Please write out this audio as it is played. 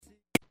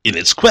In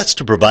its quest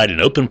to provide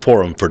an open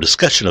forum for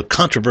discussion of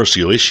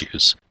controversial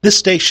issues, this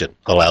station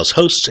allows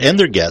hosts and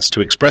their guests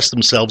to express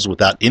themselves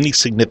without any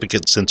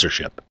significant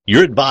censorship.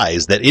 You're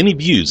advised that any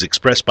views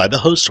expressed by the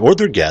hosts or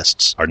their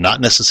guests are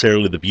not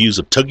necessarily the views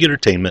of Togi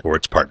Entertainment or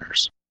its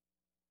partners.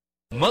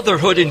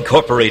 Motherhood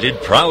Incorporated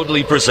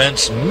proudly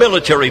presents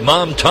Military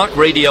Mom Talk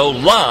Radio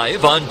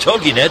live on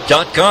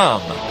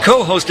TogiNet.com.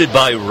 Co-hosted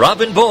by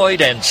Robin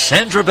Boyd and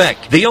Sandra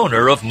Beck, the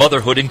owner of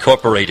Motherhood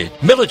Incorporated.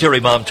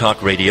 Military Mom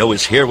Talk Radio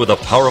is here with a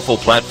powerful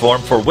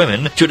platform for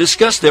women to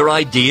discuss their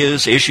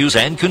ideas, issues,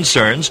 and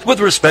concerns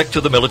with respect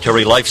to the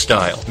military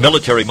lifestyle.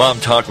 Military Mom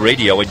Talk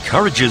Radio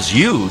encourages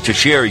you to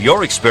share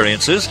your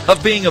experiences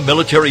of being a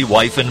military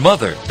wife and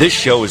mother. This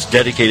show is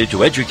dedicated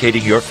to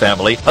educating your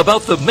family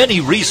about the many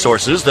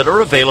resources that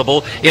are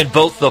available in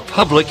both the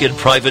public and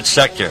private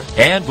sector,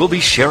 and we'll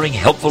be sharing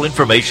helpful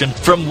information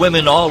from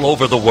women all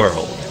over the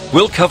world.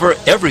 We'll cover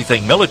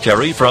everything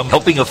military, from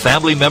helping a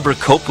family member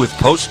cope with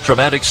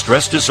post-traumatic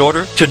stress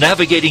disorder, to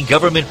navigating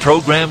government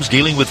programs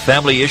dealing with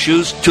family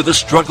issues, to the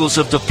struggles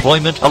of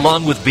deployment,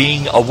 along with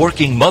being a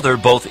working mother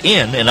both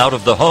in and out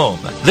of the home.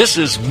 This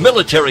is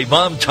Military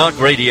Mom Talk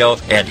Radio,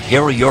 and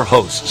here are your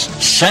hosts,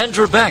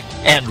 Sandra Beck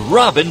and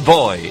Robin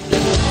Boyd.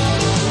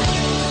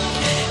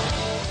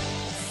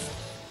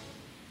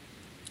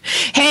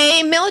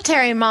 Hey,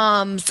 military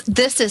moms.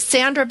 This is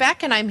Sandra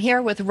Beck, and I'm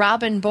here with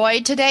Robin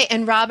Boyd today.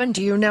 And Robin,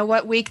 do you know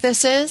what week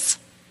this is?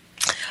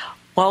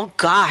 Well,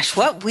 gosh,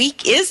 what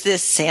week is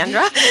this,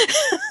 Sandra?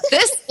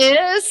 This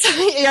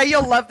is, yeah,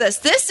 you'll love this.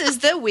 This is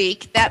the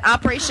week that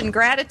Operation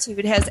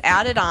Gratitude has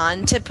added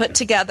on to put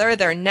together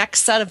their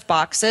next set of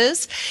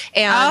boxes.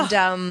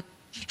 And,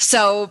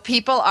 so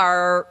people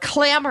are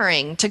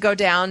clamoring to go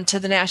down to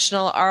the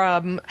National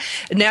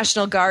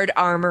Guard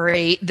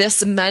Armory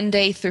this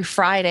Monday through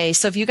Friday.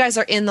 So if you guys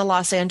are in the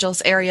Los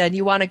Angeles area and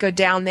you want to go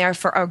down there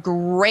for a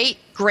great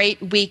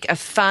week of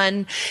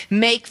fun,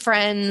 make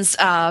friends,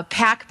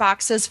 pack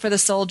boxes for the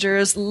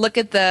soldiers, look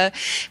at the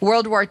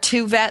World War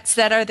II vets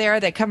that are there.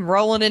 They come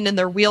rolling in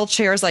their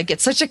wheelchairs. I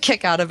get such a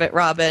kick out of it,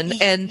 Robin.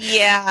 And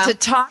to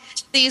talk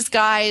to these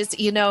guys,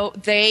 you know,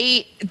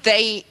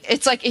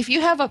 it's like if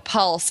you have a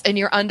pulse and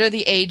you're under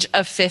the age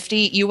of 50,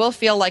 you will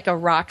feel like a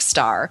rock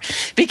star,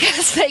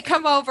 because they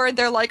come over and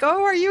they're like,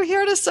 oh, are you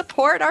here to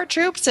support our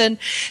troops? And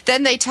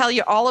then they tell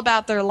you all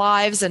about their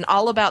lives and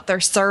all about their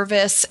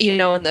service, you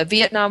know, in the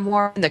Vietnam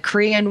War and the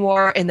Korean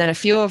War, and then a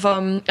few of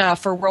them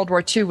for World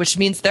War II, which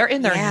means they're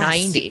in their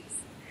 90s.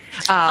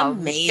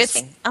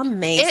 Amazing.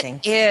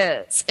 It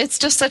is. It's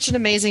just such an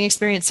amazing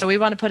experience. So we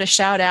want to put a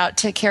shout out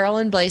to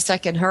Carolyn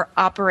Blasek and her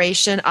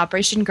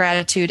Operation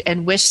Gratitude,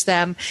 and wish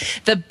them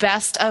the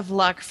best of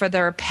luck for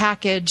their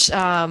package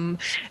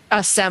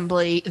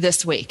assembly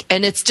this week.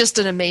 And it's just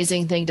an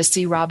amazing thing to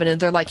see, Robin.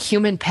 And they're like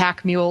human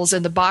pack mules,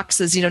 and the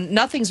boxes, you know,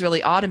 nothing's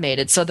really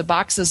automated. So the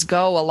boxes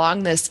go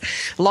along this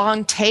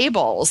long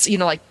tables, you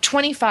know, like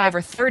 25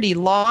 or 30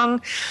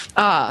 long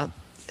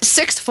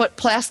 6-foot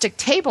plastic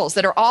tables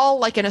that are all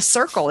like in a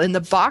circle, and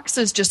the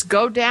boxes just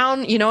go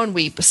down, you know, and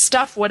we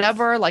stuff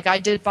whatever. Like I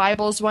did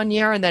Bibles one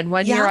year, and then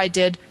one year I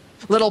did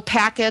little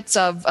packets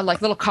of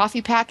like little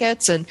coffee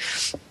packets, and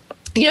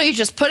you know, you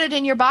just put it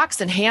in your box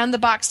and hand the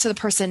box to the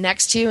person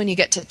next to you, and you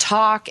get to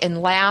talk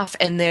and laugh.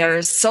 And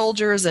there's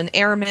soldiers and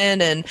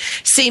airmen and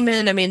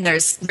seamen. I mean,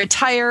 there's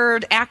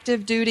retired,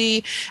 active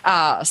duty,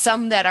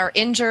 some that are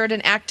injured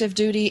and active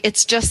duty.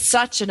 It's just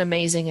such an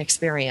amazing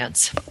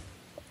experience.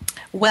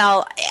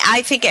 Well,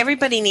 I think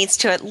everybody needs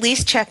to at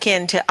least check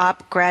into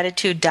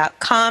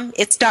opgratitude.com.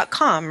 It's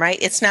 .com, right?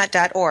 It's not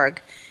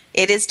 .org.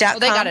 It is .com. Oh,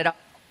 they got it all.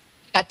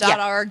 At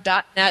 .org,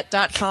 .net,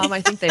 .com,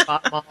 I think they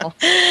bought them all.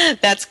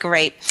 That's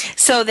great.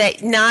 So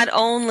that not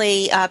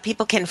only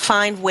people can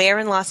find where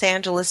in Los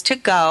Angeles to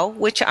go,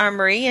 which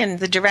armory, and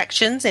the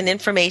directions and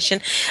information,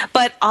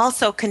 but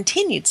also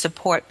continued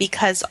support,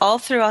 because all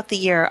throughout the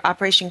year,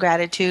 Operation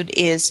Gratitude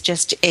is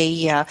just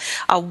a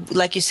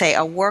like you say,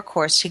 a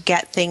workhorse to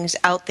get things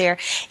out there,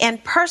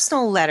 and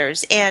personal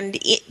letters and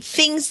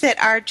things that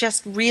are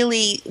just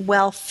really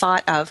well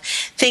thought of,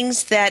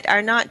 things that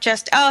are not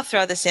just, oh,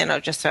 throw this in, or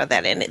just throw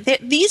that in.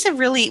 These are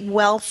really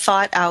well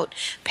thought out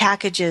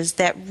packages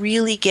that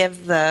really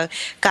give the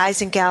guys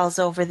and gals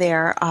over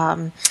there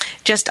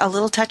just a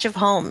little touch of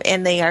home,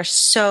 and they are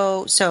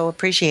so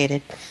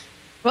appreciated.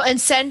 Well,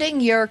 and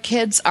sending your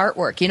kids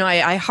artwork, you know,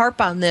 I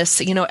harp on this,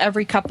 you know,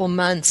 every couple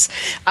months.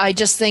 I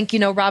just think, you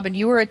know, Robin,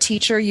 you were a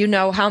teacher, you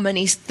know how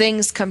many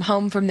things come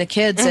home from the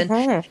kids.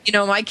 And, you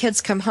know, my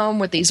kids come home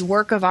with these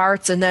work of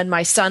arts. And then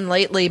my son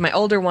lately, my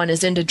older one,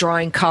 is into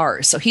drawing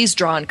cars. So he's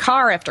drawn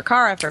car after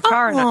car after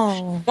car,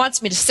 and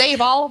wants me to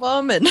save all of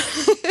them. And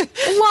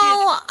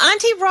well,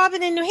 Auntie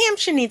Robin in New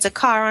Hampshire needs a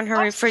car on her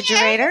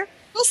refrigerator. Yeah.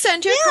 We'll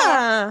send you a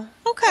car.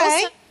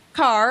 Okay.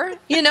 car,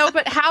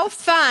 but how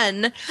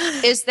fun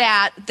is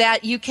that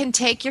you can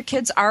take your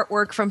kids'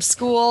 artwork from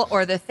school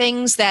or the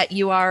things that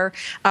you are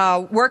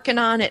working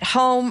on at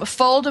home,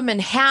 fold them in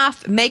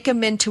half, make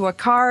them into a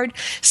card,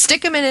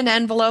 stick them in an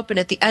envelope, and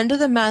at the end of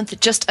the month,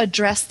 just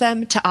address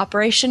them to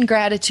Operation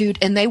Gratitude,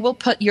 and they will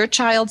put your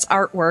child's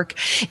artwork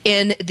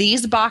in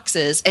these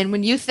boxes. And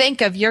when you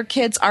think of your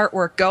kids'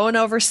 artwork going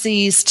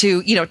overseas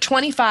to,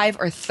 25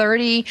 or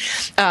 30,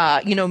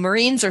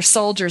 Marines or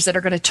soldiers that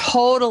are going to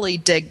totally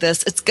dig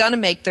this, it's going to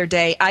make their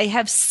day. I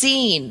have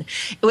seen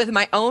with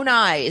my own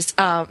eyes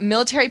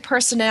military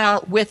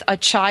personnel with a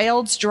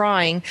child's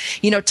drawing,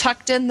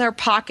 tucked in their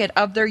pocket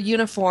of their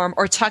uniform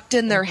or tucked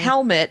in their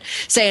helmet,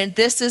 saying,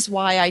 "This is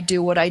why I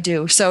do what I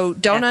do." So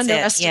don't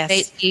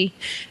underestimate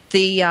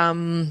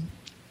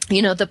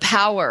the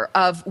power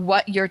of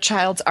what your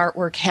child's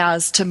artwork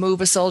has to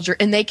move a soldier,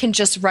 and they can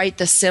just write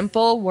the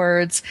simple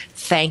words,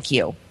 "Thank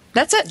you."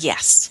 That's it.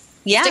 Yes.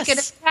 Stick it in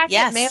a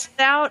packet, mail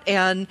it out,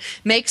 and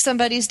make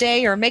somebody's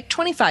day or make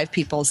 25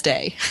 people's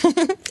day.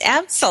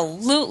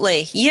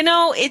 Absolutely.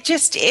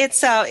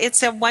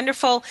 It's a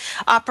wonderful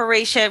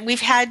operation.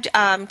 We've had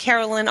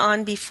Carolyn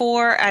on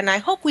before, and I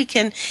hope we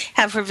can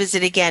have her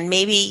visit again.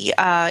 Maybe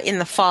in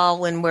the fall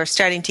when we're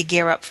starting to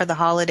gear up for the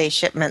holiday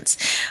shipments,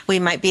 we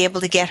might be able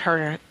to get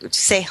her to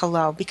say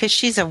hello because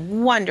she's a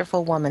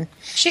wonderful woman.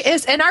 She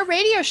is. And our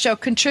radio show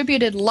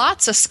contributed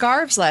lots of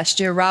scarves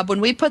last year, Rob,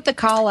 when we put the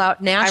call out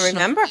nationally. I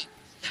remember.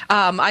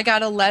 I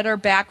got a letter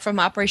back from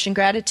Operation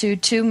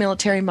Gratitude to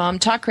Military Mom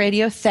Talk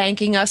Radio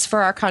thanking us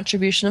for our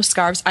contribution of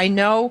scarves. I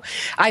know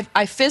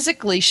I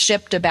physically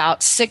shipped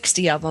about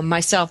 60 of them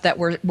myself that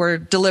were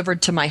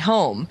delivered to my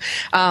home.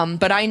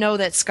 But I know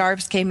that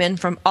scarves came in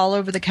from all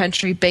over the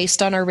country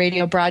based on our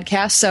radio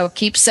broadcast. So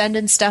keep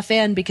sending stuff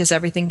in because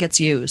everything gets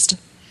used.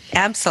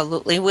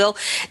 Absolutely. We'll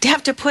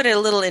have to put a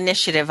little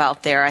initiative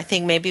out there. I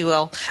think maybe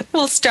we'll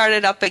start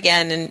it up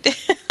again and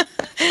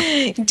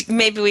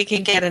maybe we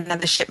can get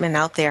another shipment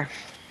out there.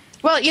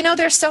 Well,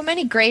 there's so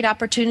many great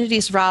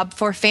opportunities, Rob,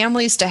 for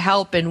families to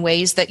help in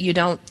ways that you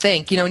don't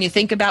think. When you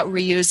think about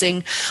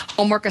reusing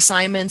homework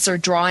assignments or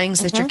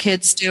drawings that your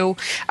kids do.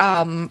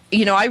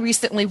 I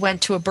recently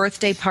went to a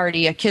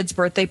kid's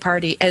birthday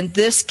party, and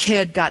this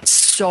kid got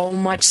so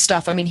much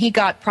stuff. I mean, he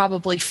got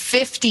probably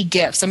 50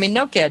 gifts. I mean,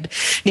 no kid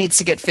needs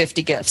to get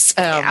 50 gifts.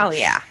 Oh,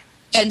 yeah.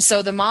 And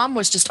so the mom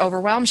was just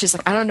overwhelmed. She's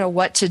like, "I don't know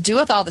what to do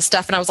with all this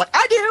stuff." And I was like,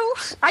 I do.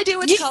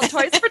 It's called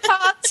Toys for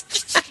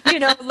Tots.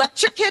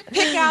 Let your kid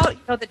pick out,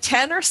 the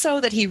 10 or so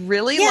that he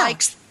really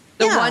likes.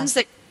 The ones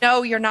that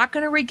you're not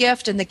going to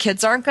regift and the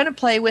kids aren't going to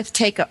play with.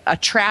 Take a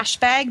trash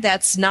bag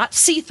that's not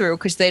see-through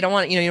because they don't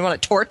want, you don't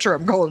want to torture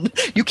them going,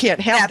 "You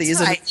can't have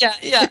these." Right.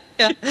 Yeah.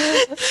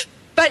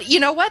 But you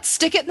know what?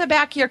 Stick it in the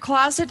back of your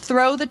closet.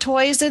 Throw the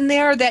toys in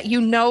there that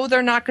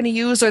they're not going to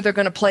use or they're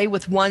going to play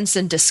with once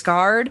and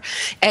discard,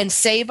 and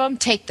save them.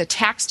 Take the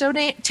tax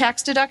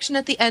deduction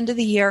at the end of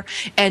the year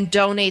and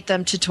donate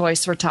them to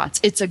Toys for Tots.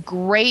 It's a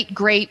great,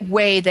 great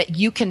way that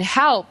you can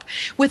help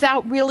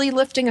without really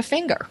lifting a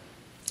finger.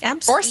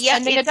 Absolutely.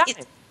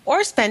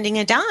 Or spending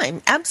a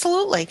dime.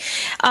 Absolutely.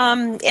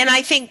 And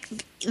I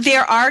think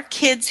there are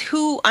kids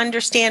who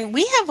understand.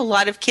 We have a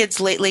lot of kids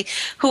lately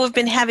who have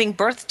been having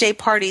birthday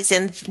parties,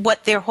 and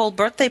what their whole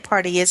birthday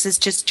party is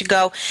just to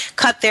go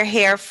cut their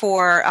hair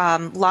for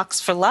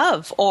Locks for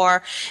Love,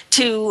 or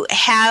to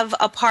have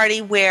a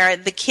party where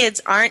the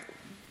kids aren't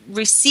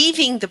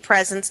receiving the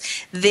presents.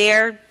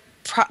 Their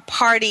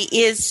party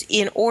is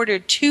in order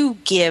to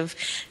give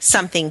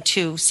something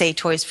to, say,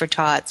 Toys for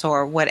Tots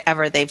or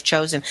whatever they've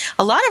chosen.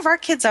 A lot of our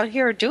kids out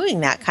here are doing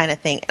that kind of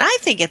thing, and I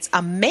think it's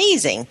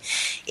amazing.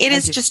 It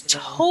is just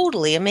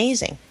totally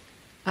amazing.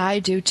 I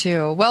do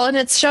too. Well, and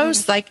it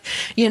shows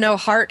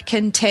heart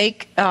can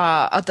take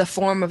the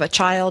form of a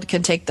child,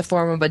 can take the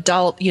form of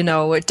adult.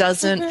 It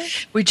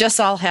doesn't. We just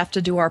all have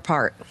to do our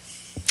part.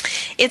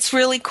 It's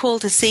really cool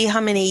to see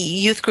how many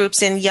youth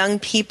groups and young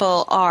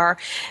people are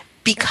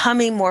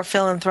becoming more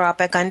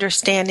philanthropic,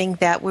 understanding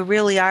that we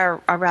really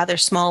are a rather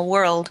small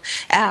world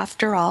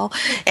after all,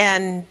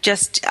 and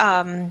just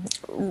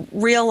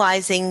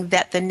realizing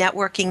that the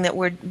networking that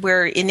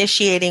we're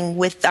initiating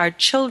with our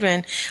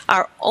children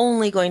are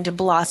only going to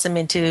blossom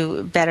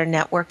into better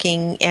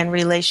networking and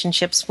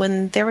relationships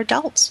when they're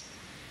adults.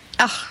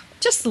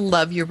 Just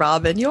love you,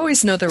 Robin. You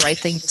always know the right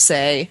thing to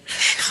say.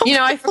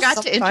 I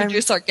forgot to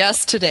introduce our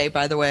guest today,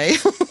 by the way.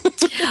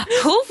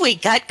 Who have we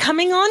got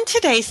coming on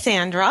today,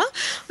 Sandra?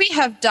 We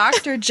have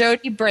Dr.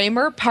 Jody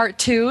Bramer, part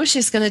 2.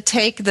 She's going to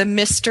take the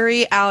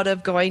mystery out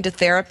of going to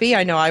therapy.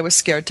 I know I was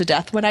scared to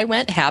death when I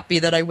went. Happy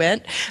that I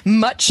went.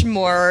 Much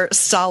more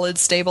solid,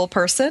 stable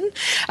person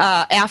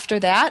after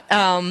that.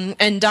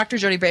 And Dr.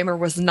 Jody Bramer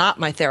was not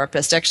my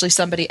therapist. Actually,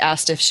 somebody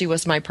asked if she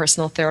was my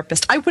personal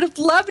therapist. I would have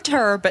loved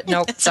her, but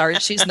no, sorry,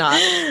 she's not.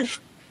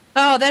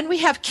 Oh, then we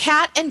have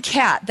Kat and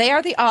Kat. They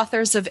are the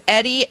authors of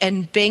Eddie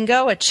and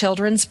Bingo, a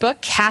children's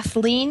book.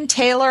 Kathleen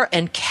Taylor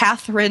and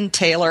Catherine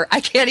Taylor. I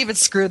can't even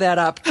screw that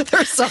up.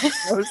 They're so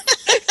close.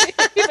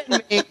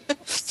 Even me.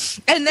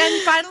 And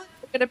then finally,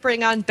 going to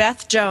bring on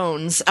Beth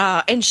Jones,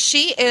 and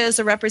she is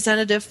a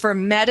representative for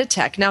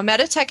Meditech. Now,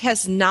 Meditech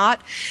has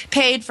not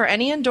paid for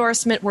any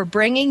endorsement. We're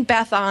bringing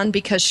Beth on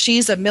because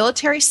she's a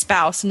military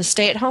spouse and a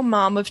stay-at-home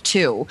mom of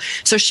 2.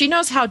 So she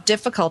knows how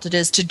difficult it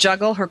is to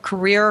juggle her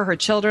career, her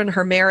children,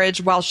 her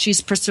marriage while she's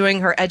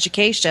pursuing her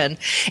education.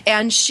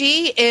 And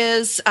she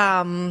is...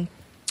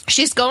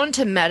 she's going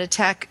to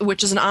Meditech,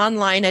 which is an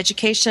online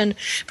education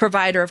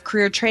provider of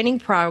career training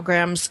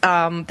programs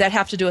that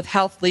have to do with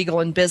health, legal,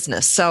 and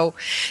business. So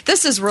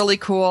this is really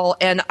cool.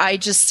 And I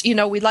just,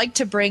 we like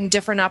to bring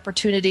different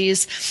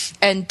opportunities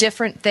and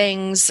different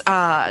things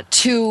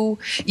to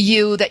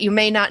you that you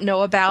may not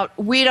know about.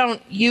 We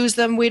don't use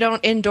them. We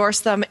don't endorse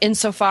them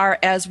insofar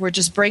as we're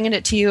just bringing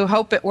it to you.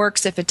 Hope it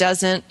works. If it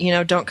doesn't,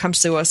 don't come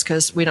sue us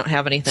because we don't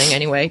have anything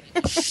anyway.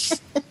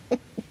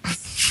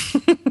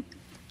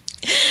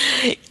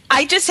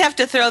 I just have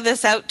to throw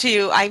this out to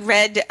you. I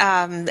read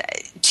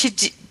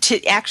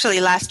actually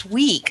last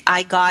week.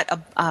 I got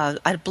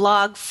a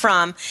blog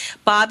from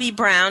Bobby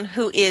Brown,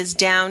 who is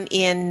down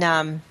in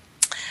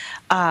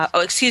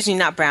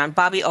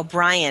Bobby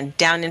O'Brien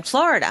down in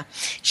Florida.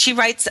 She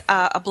writes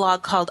a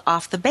blog called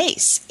Off the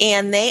Base,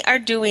 and they are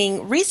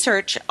doing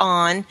research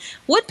on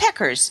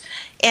woodpeckers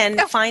and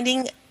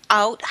finding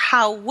out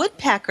how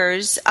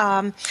woodpeckers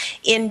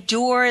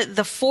endure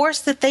the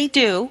force that they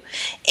do,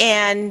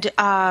 and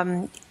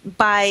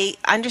by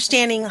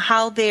understanding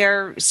how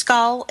their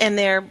skull and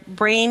their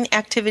brain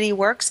activity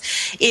works,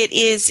 it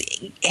is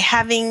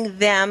having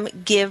them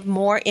give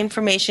more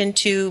information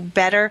to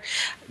better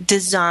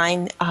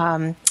design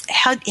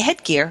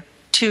headgear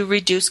to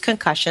reduce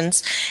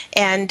concussions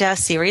and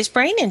serious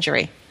brain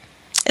injury.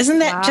 Isn't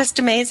that just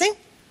amazing?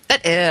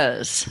 That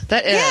is.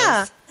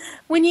 Yeah.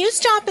 When you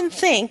stop and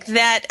think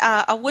that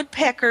a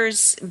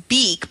woodpecker's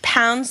beak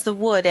pounds the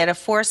wood at a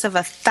force of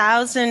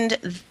 1,000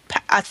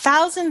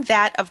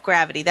 that of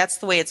gravity, that's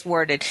the way it's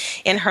worded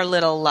in her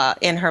little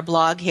in her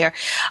blog here.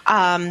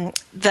 Their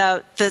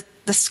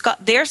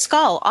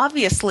skull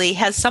obviously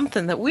has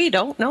something that we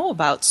don't know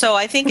about. So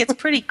I think it's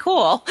pretty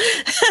cool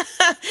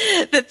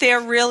that they're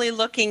really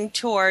looking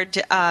towards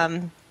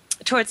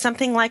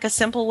something like a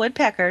simple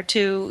woodpecker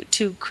to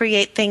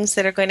create things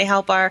that are going to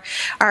help our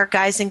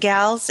guys and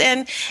gals,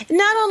 and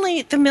not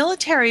only the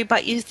military,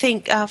 but you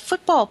think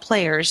football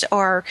players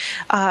or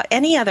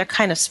any other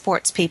kind of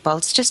sports people.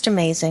 It's just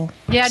amazing.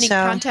 Yeah, any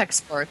contact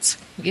sports,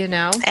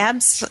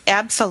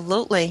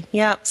 Absolutely,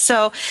 yeah.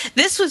 So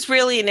this was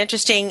really an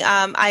interesting.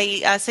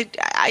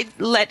 I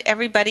let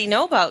everybody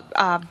know about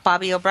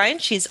Bobby O'Brien.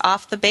 She's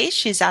off the base.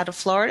 She's out of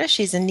Florida.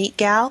 She's a neat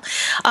gal.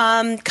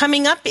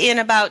 Coming up in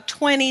about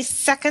 20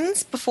 seconds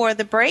before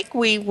the break,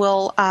 we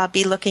will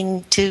be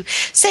looking to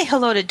say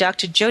hello to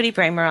Dr. Jody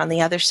Bramer on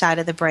the other side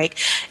of the break.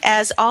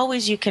 As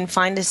always, you can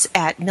find us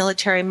at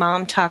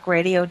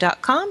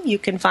MilitaryMomTalkRadio.com. You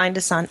can find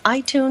us on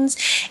iTunes,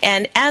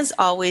 and as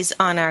always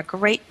on our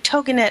great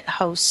TogiNet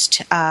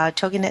host,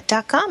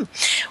 TogiNet.com.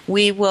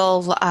 We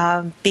will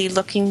be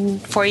looking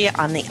for you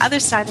on the other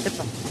side of the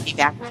break. We'll be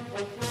back.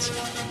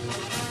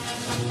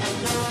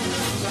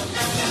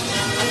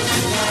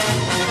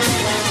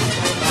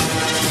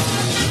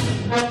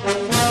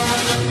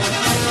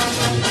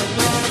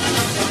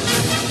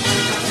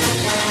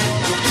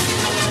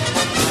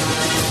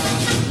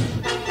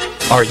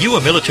 Are you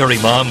a military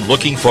mom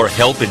looking for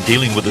help in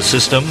dealing with the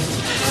system?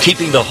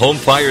 Keeping the home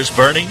fires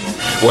burning?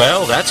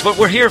 Well, that's what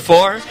we're here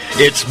for.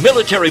 It's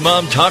Military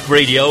Mom Talk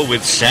Radio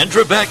with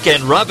Sandra Beck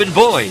and Robin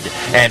Boyd.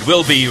 And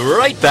we'll be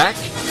right back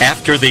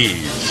after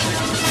these.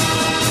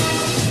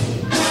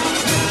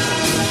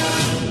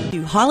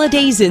 Do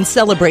holidays and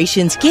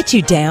celebrations get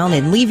you down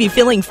and leave you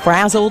feeling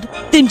frazzled?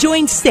 Then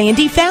join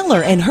Sandy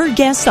Fowler and her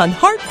guests on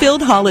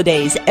Heart-Filled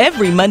Holidays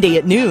every Monday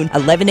at noon,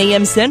 11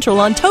 a.m.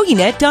 Central on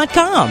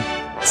TogiNet.com.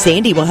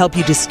 Sandy will help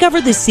you discover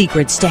the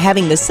secrets to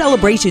having the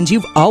celebrations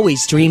you've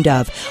always dreamed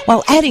of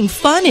while adding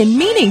fun and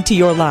meaning to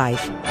your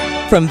life.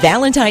 From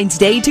Valentine's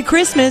Day to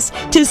Christmas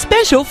to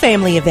special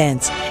family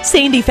events,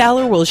 Sandy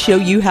Fowler will show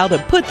you how to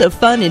put the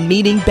fun and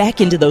meaning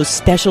back into those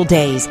special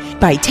days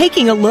by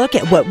taking a look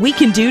at what we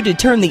can do to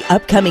turn the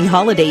upcoming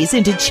holidays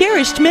into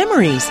cherished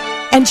memories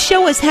and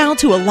show us how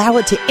to allow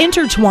it to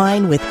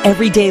intertwine with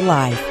everyday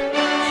life.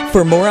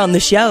 For more on the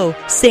show,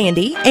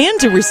 Sandy, and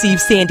to receive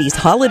Sandy's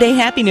Holiday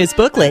Happiness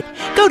booklet,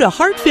 go to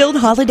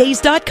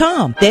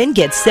heartfilledholidays.com. Then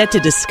get set to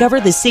discover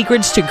the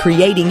secrets to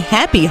creating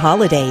happy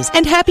holidays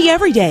and happy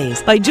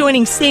everydays by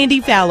joining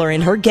Sandy Fowler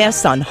and her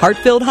guests on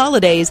Heart-Filled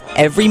Holidays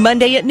every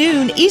Monday at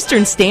noon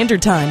Eastern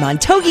Standard Time on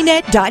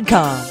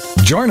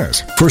TogiNet.com. Join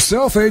us for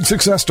Self-Aid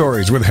Success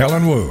Stories with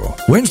Helen Wu.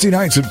 Wednesday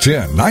nights at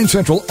 10, 9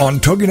 Central on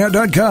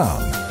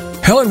TogiNet.com.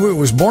 Helen Wu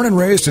was born and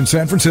raised in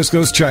San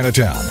Francisco's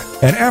Chinatown,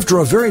 and after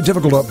a very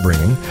difficult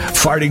upbringing,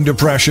 fighting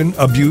depression,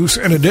 abuse,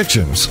 and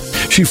addictions,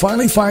 she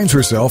finally finds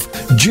herself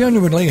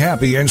genuinely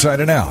happy inside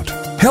and out.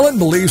 Helen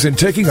believes in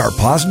taking our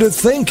positive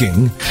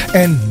thinking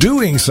and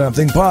doing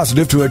something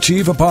positive to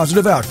achieve a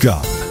positive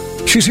outcome.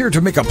 She's here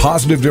to make a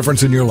positive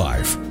difference in your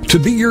life, to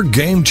be your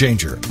game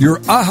changer,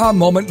 your aha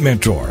moment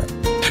mentor.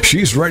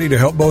 She's ready to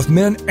help both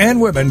men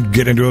and women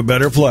get into a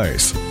better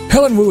place.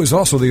 Helen Wu is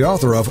also the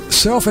author of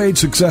Self-Aid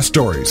Success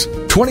Stories,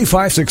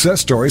 25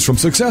 success stories from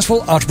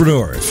successful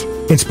entrepreneurs.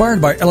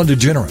 Inspired by Ellen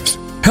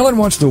DeGeneres, Helen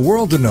wants the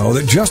world to know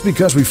that just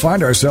because we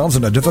find ourselves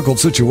in a difficult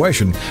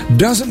situation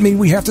doesn't mean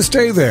we have to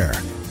stay there.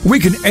 We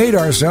can aid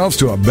ourselves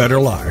to a better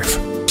life.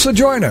 So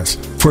join us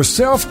for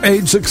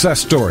Self-Aid Success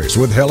Stories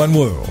with Helen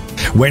Wu.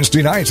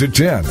 Wednesday nights at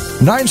 10,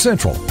 9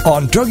 Central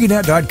on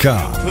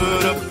TogiNet.com.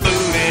 Put a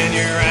boot in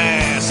your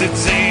ass,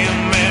 it's the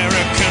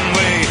American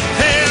way.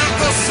 Hey,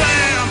 Uncle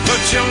Sam,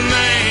 put your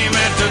name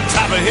at the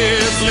top of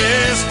his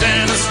list,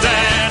 and the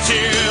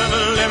Statue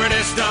of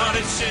Liberty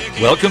started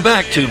shaking. Welcome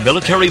back to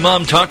Military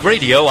Mom Talk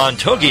Radio on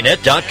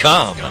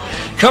TogiNet.com.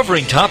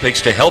 Covering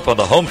topics to help on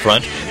the home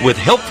front with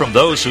help from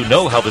those who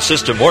know how the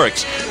system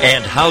works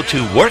and how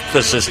to work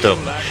the system.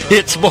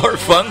 It's more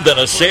fun than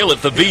a sail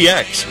at the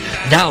BX.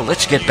 Now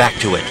let's get back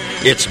to it.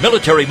 It's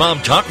Military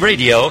Mom Talk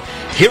Radio.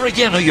 Here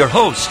again are your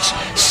hosts,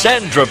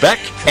 Sandra Beck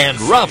and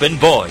Robin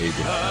Boyd.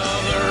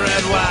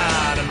 Red,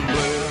 white, and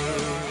blue.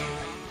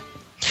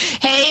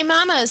 Hey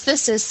mamas,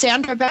 this is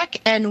Sandra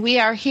Beck, and we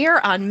are here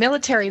on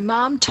Military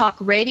Mom Talk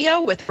Radio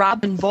with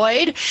Robin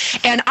Boyd.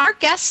 And our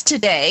guest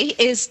today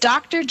is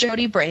Dr.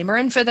 Jody Bramer.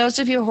 And for those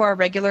of you who are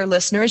regular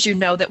listeners, you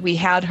know that we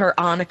had her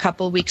on a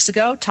couple of weeks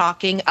ago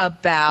talking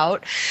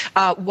about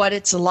what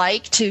it's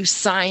like to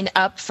sign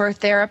up for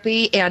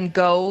therapy and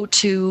go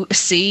to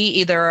see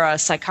either a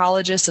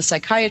psychologist, a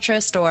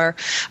psychiatrist, or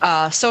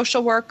a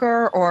social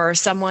worker, or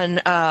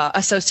someone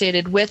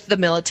associated with the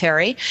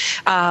military,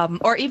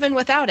 or even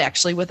without,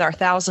 actually, with our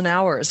 1,000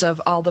 hours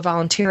of all the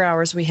volunteer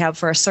hours we have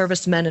for our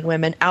servicemen and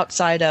women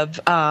outside of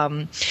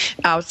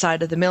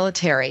the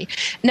military.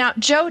 Now,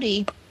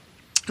 Jody,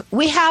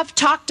 we have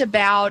talked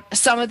about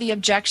some of the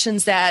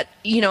objections that,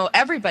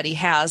 everybody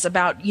has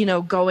about,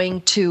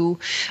 going to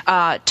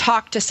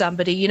talk to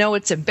somebody.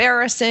 It's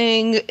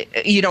embarrassing.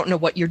 You don't know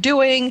what you're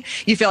doing.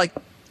 You feel like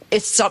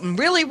it's something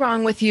really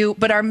wrong with you.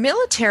 But our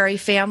military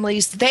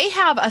families, they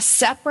have a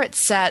separate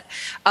set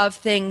of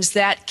things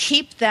that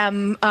keep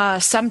them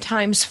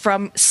sometimes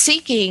from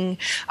seeking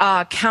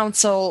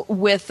counsel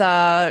with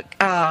a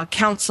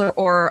counselor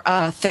or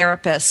a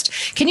therapist.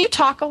 Can you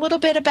talk a little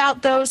bit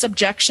about those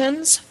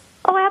objections?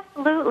 Oh,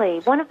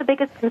 absolutely. One of the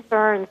biggest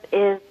concerns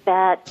is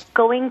that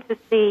going to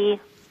see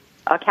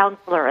a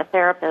counselor, a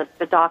therapist,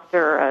 a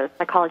doctor, a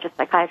psychologist,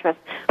 psychiatrist,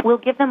 will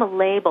give them a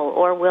label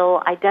or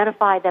will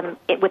identify them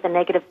with a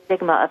negative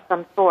stigma of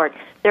some sort.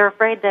 They're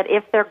afraid that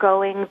if they're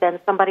going, then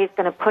somebody's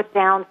going to put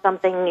down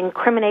something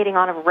incriminating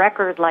on a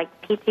record like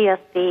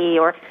PTSD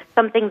or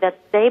something that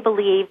they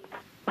believe,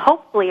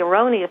 hopefully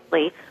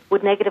erroneously,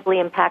 would negatively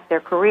impact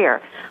their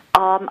career.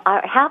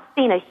 I have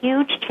seen a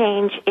huge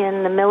change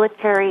in the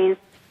military's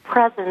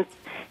presence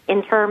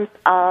in terms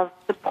of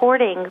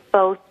supporting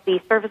both the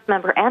service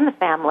member and the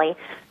family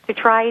to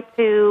try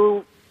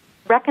to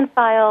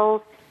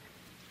reconcile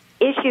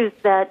issues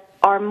that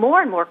are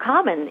more and more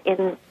common,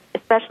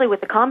 especially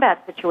with the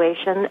combat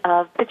situation,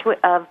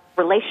 of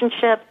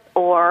relationships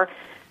or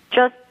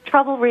just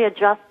trouble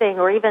readjusting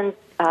or even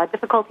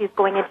difficulties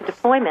going into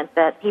deployment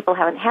that people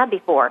haven't had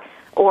before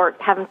or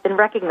haven't been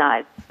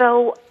recognized.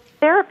 So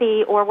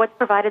therapy, or what's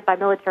provided by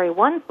Military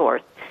One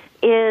Source,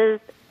 is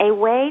a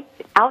way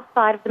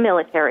outside of the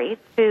military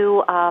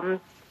to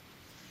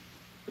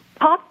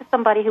talk to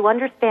somebody who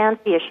understands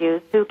the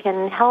issues, who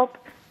can help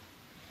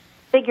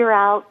figure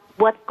out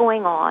what's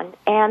going on.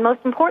 And most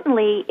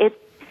importantly,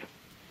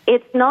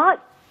 it's not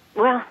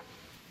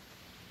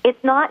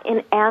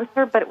an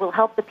answer, but it will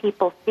help the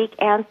people seek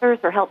answers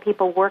or help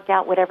people work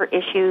out whatever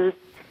issues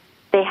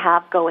they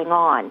have going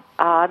on.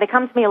 They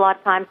come to me a lot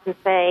of times and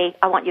say,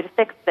 I want you to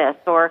fix this,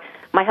 or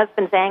my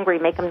husband's angry,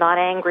 make him not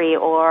angry,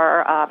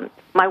 or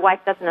my wife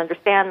doesn't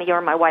understand me,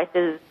 or my wife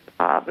has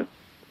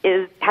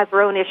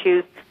her own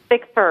issues,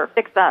 fix her,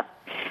 fix us.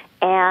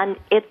 And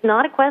it's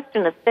not a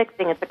question of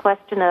fixing, it's a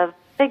question of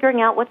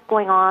figuring out what's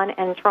going on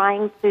and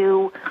trying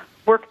to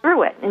work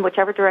through it in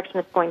whichever direction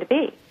it's going to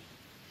be.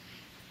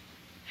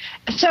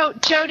 So,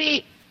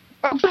 Jody,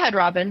 go ahead,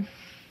 Robin.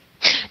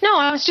 No,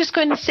 I was just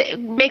going to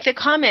make the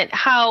comment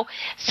how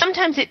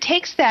sometimes it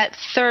takes that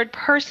third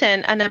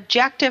person, an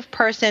objective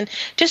person,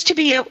 just to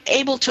be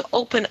able to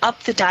open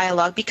up the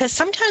dialogue, because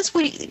sometimes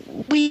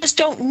we just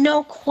don't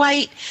know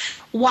quite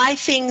why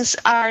things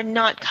are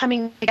not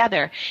coming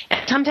together.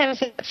 And sometimes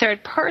the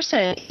third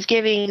person is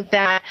giving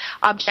that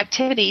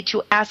objectivity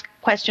to ask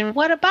a question,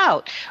 what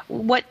about?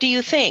 What do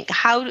you think?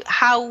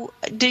 How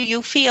do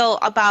you feel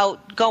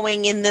about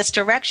going in this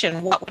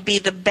direction? What would be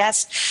the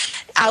best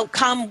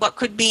outcome? What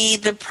could be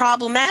the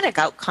problematic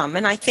outcome?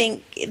 And I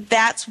think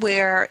that's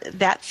where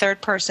that third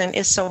person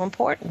is so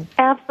important.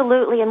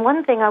 Absolutely. And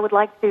one thing I would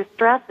like to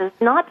stress is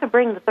not to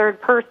bring the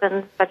third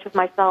person, such as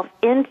myself,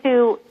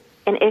 into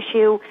an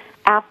issue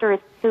after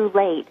it's too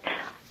late.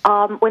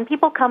 When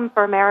people come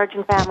for marriage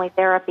and family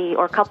therapy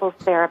or couples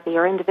therapy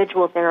or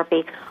individual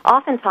therapy,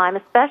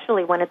 oftentimes,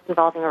 especially when it's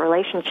involving a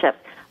relationship,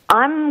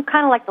 I'm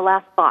kind of like the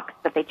last box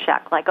that they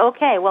check. Like,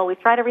 okay, well, we've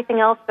tried everything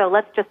else, so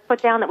let's just put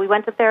down that we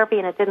went to therapy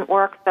and it didn't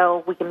work,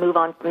 so we can move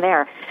on from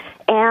there.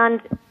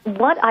 And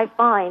what I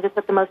find is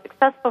that the most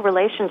successful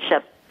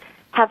relationships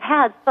have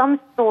had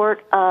some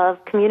sort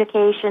of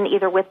communication,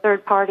 either with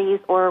third parties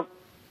or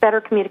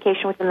better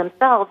communication within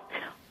themselves,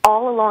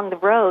 all along the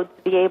road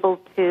to be able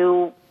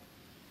to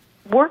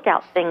work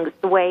out things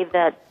the way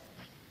that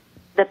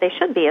they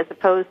should be, as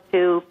opposed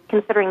to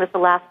considering this a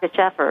last-ditch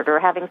effort or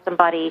having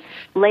somebody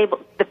label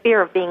the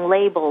fear of being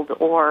labeled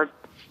or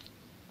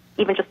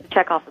even just to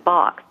check off the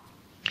box.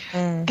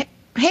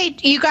 Hey,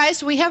 you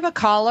guys, we have a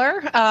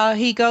caller.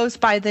 He goes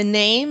by the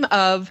name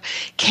of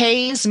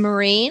Kay's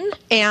Marine.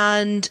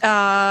 And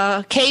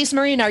Kay's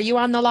Marine, are you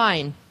on the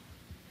line?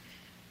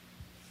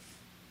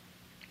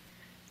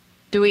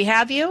 Do we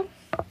have you?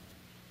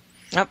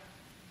 Oh,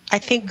 I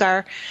think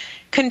our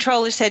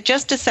controller said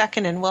just a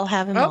second and we'll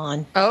have him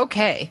on.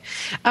 Okay.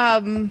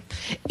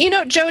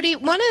 Jody,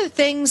 one of the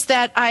things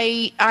that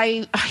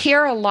I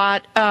hear a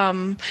lot,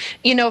 from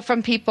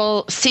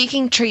people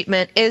seeking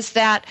treatment is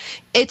that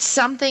it's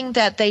something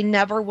that they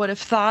never would have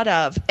thought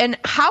of. And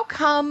how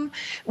come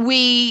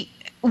we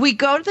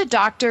go to the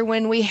doctor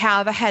when we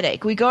have a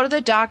headache? We go to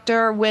the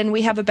doctor when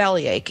we have a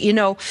bellyache.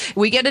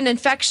 We get an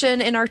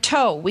infection in our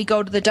toe. We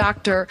go to the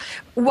doctor.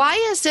 Why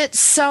is it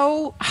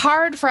so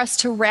hard for us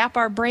to wrap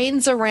our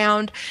brains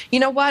around,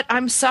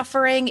 I'm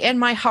suffering in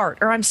my heart,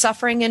 or I'm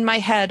suffering in my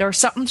head, or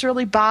something's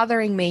really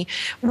bothering me?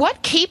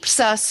 What keeps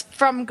us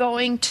from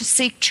going to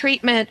seek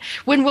treatment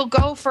when we'll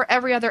go for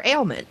every other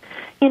ailment?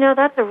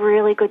 That's a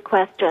really good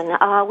question.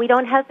 We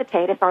don't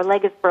hesitate if our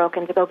leg is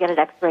broken to go get it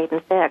x-rayed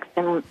and fixed.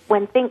 And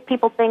when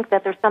people think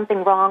that there's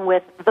something wrong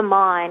with the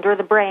mind or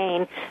the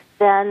brain,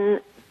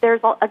 then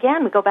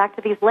we go back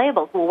to these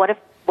labels. Well,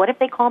 what if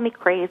they call me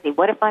crazy?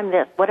 What if I'm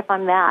this? What if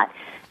I'm that?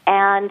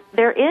 And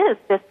there is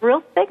this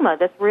real stigma,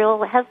 this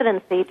real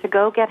hesitancy to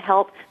go get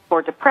help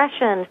for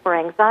depression, for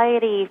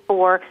anxiety,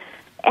 for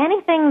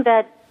anything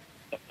that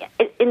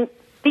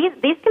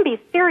These can be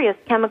serious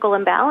chemical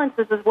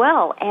imbalances as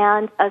well,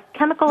 and a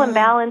chemical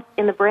imbalance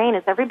in the brain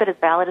is every bit as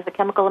valid as a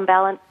chemical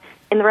imbalance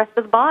in the rest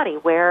of the body,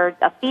 where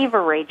a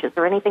fever rages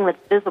or anything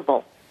that's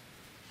visible.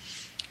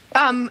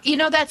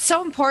 That's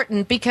so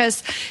important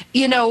because,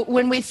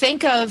 when we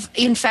think of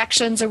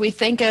infections or we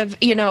think of,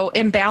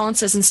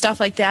 imbalances and stuff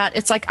like that,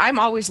 it's like I'm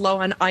always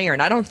low on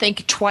iron. I don't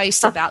think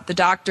twice about the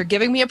doctor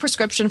giving me a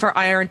prescription for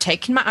iron,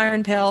 taking my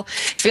iron pill,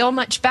 feel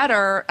much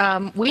better.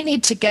 We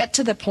need to get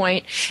to the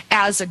point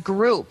as a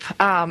group,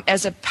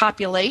 as a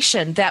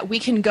population, that we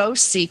can go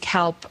seek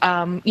help,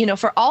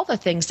 for all the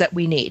things that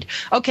we need.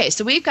 Okay,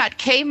 so we've got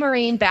Kay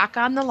Marine back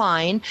on the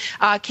line.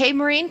 Kay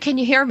Marine, can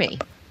you hear me?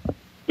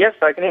 Yes,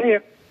 I can hear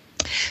you.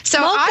 So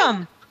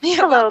welcome.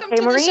 Hello, welcome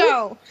to Marie. the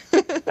show.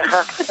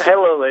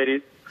 Hello,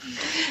 ladies.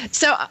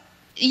 So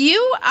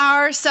you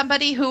are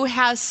somebody who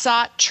has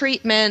sought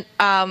treatment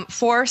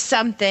for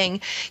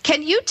something.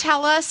 Can you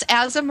tell us,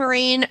 as a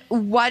Marine,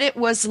 what it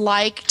was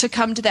like to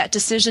come to that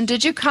decision?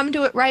 Did you come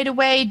to it right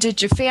away?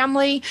 Did your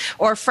family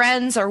or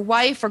friends or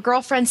wife or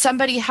girlfriend,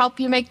 somebody help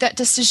you make that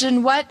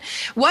decision? What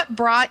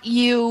brought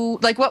you,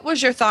 what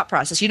was your thought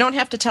process? You don't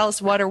have to tell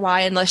us what or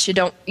why unless you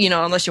don't,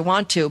 unless you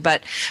want to,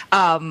 but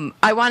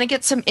I want to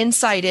get some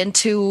insight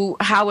into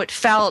how it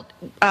felt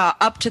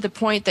up to the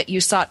point that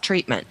you sought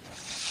treatment.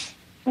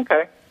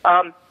 Okay.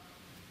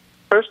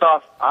 First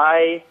off,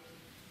 I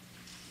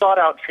sought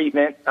out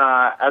treatment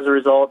as a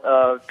result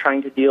of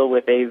trying to deal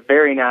with a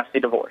very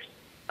nasty divorce.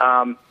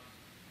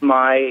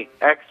 My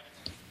ex,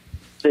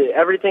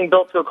 everything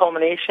built to a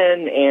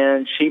culmination,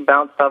 and she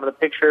bounced out of the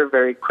picture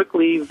very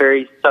quickly,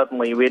 very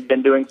suddenly. We had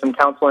been doing some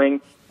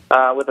counseling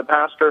with a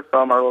pastor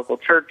from our local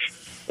church,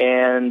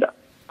 and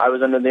I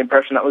was under the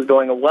impression that was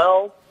going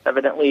well.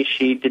 Evidently,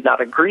 she did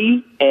not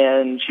agree,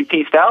 and she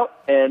peaced out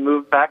and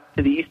moved back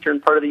to the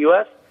eastern part of the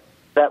U.S.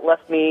 That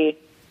left me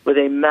with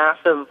a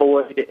massive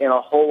void and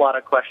a whole lot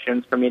of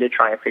questions for me to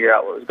try and figure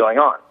out what was going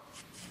on.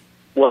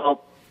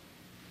 Well,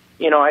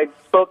 I'd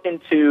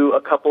spoken to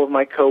a couple of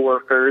my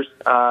coworkers,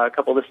 a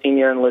couple of the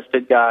senior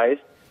enlisted guys,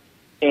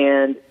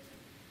 and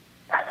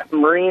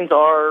Marines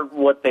are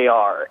what they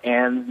are,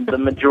 and the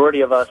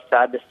majority of us,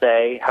 sad to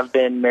say, have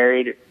been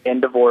married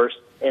and divorced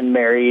and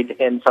married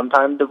and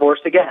sometimes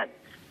divorced again.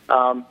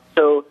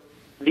 So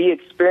the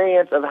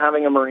experience of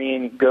having a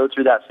Marine go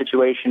through that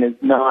situation is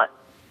not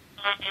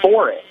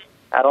foreign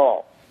at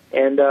all.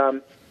 And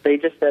they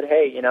just said,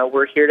 hey,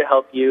 we're here to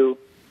help you,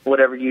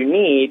 whatever you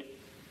need.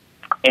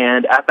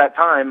 And at that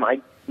time, I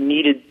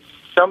needed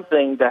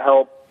something to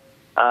help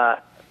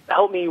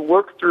me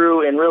work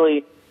through and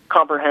really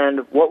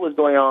comprehend what was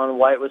going on,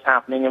 why it was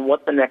happening, and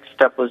what the next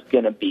step was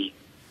going to be.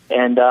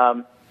 And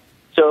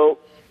so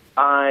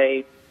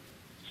I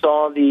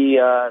saw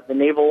the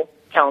naval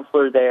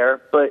counselor there,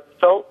 but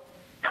felt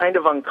kind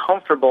of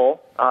uncomfortable,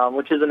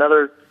 which is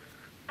another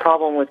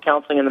problem with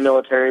counseling in the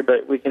military,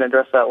 but we can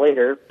address that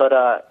later.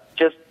 But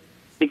just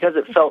because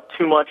it felt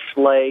too much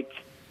like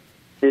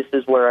this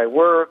is where I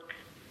work,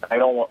 I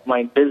don't want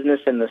my business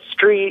in the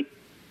street.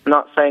 I'm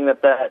not saying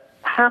that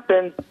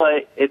happened,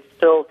 but it's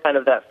still kind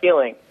of that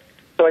feeling.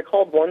 So I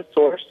called one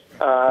source.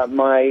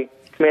 My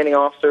commanding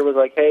officer was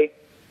like, hey,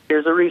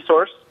 here's a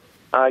resource.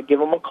 Give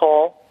them a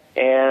call,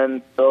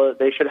 and so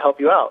they should help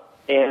you out.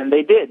 And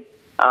they did.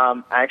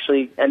 I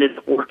actually ended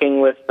up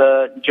working with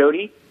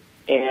Jody,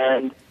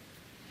 and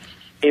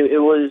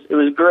it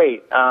was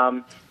great.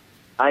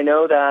 I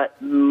know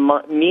that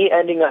me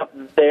ending up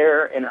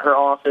there in her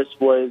office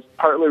was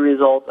partly a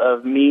result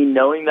of me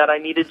knowing that I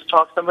needed to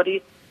talk to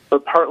somebody,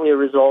 but partly a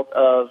result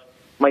of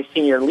my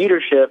senior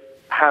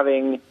leadership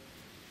having,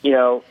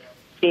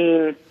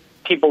 seen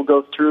people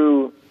go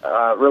through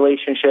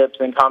relationships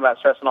and combat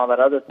stress and all that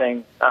other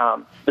thing.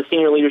 The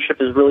senior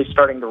leadership is really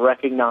starting to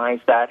recognize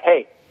that,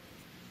 hey,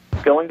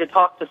 going to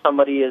talk to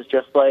somebody is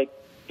just like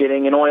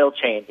getting an oil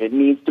change. It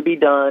needs to be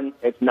done.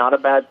 It's not a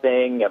bad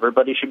thing.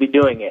 Everybody should be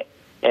doing it.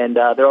 And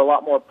they're a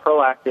lot more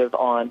proactive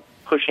on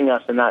pushing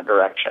us in that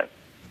direction.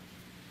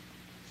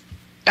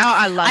 Oh,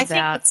 I love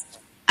that.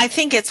 I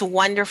think it's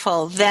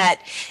wonderful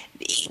that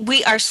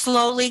we are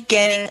slowly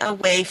getting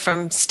away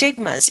from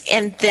stigmas,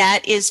 and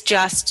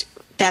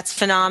that's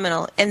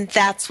phenomenal. And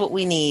that's what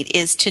we need,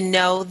 is to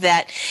know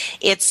that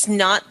it's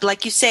not,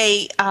 like you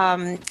say,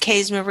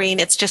 Kays Marine,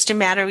 it's just a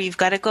matter of you've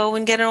got to go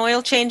and get an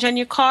oil change on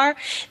your car.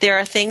 There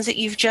are things that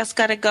you've just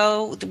got to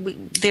go.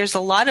 There's a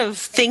lot of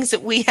things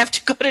that we have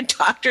to go to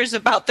doctors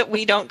about that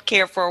we don't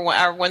care for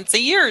our once a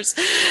years.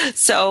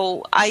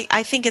 So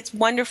I think it's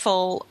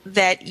wonderful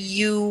that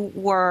you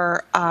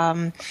were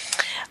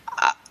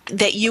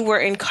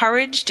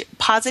encouraged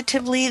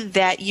positively,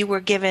 that you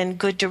were given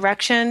good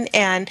direction,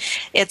 and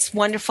it's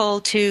wonderful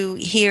to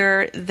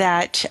hear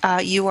that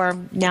you are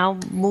now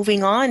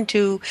moving on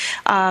to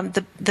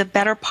the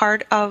better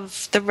part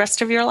of the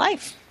rest of your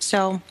life.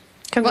 So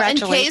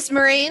congratulations.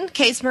 Well, and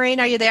Kays Marine,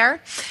 are you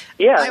there?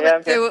 Yeah,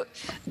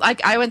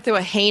 I went through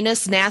a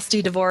heinous,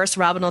 nasty divorce.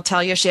 Robin will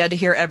tell you she had to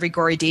hear every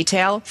gory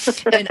detail.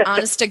 And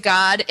honest to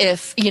God,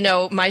 if,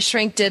 my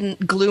shrink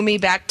didn't glue me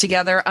back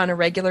together on a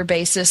regular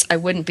basis, I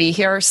wouldn't be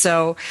here.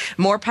 So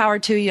more power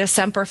to you,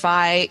 Semper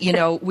Fi.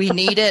 We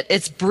need it.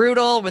 It's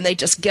brutal when they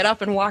just get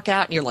up and walk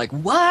out and you're like,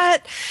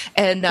 what?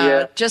 And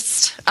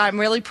I'm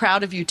really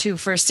proud of you, too,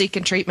 for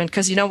seeking treatment,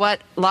 because you know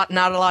what? Not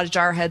a lot of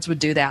jarheads would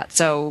do that.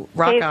 So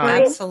rock on.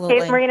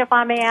 Absolutely. Kays Marine, if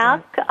I may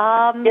ask,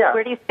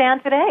 where do you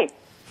stand today?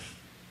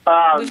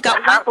 We've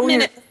got 1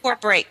 minute before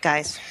break,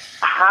 guys.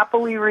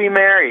 Happily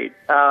remarried.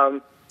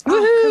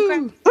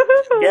 Woohoo!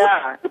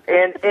 Yeah,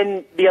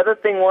 and the other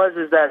thing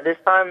is that this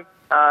time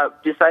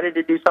decided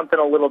to do something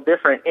a little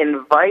different.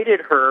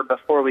 Invited her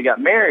before we got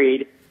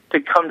married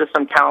to come to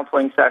some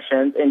counseling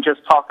sessions and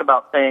just talk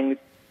about things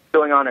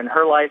going on in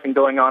her life and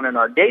going on in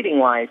our dating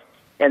life,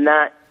 and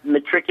that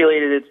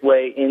matriculated its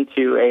way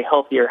into a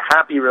healthier,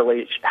 happier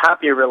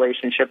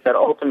relationship that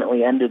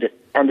ultimately ended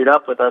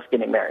up with us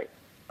getting married.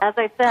 As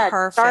I said,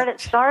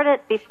 Perfect. start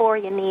it before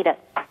you need it.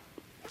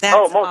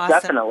 That's most awesome.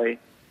 definitely.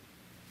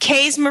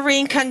 Kays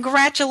Marine,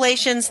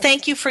 congratulations.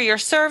 Thank you for your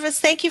service.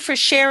 Thank you for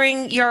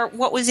sharing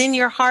what was in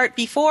your heart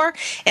before,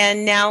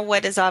 and now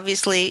what is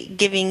obviously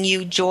giving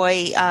you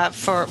joy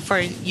for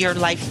your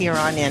life here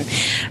on in.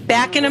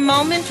 Back in a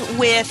moment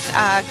with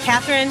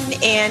Catherine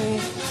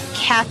and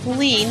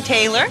Kathleen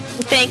Taylor.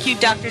 Thank you,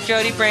 Dr.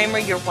 Jody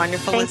Bramer. You're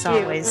wonderful as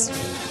always.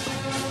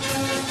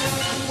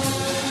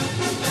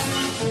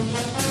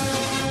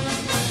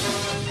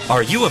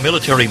 Are you a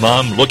military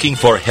mom looking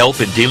for help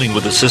in dealing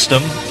with the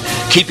system?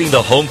 Keeping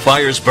the home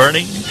fires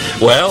burning?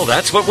 Well,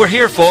 that's what we're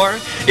here for.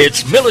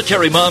 It's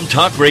Military Mom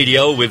Talk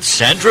Radio with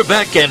Sandra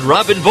Beck and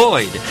Robin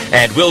Boyd.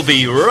 And we'll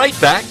be right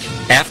back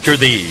after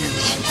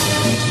these.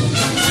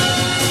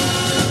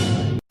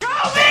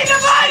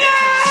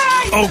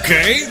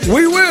 Okay,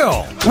 we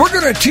will. We're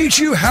going to teach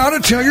you how to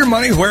tell your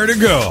money where to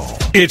go.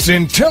 It's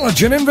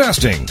Intelligent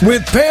Investing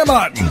with Pam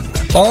Otten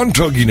on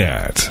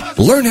TogiNet.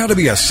 Learn how to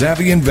be a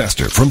savvy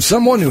investor from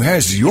someone who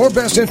has your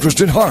best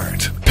interest at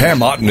heart.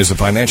 Pam Otten is a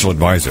financial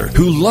advisor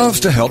who loves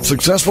to help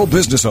successful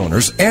business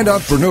owners and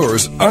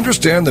entrepreneurs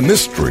understand the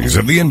mysteries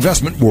of the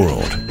investment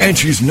world. And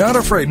she's not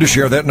afraid to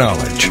share that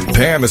knowledge.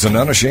 Pam is an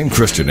unashamed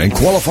Christian and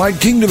qualified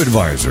kingdom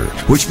advisor,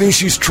 which means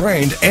she's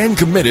trained and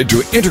committed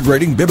to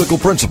integrating biblical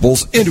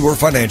principles into her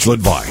financial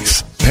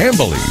advice. Pam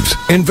believes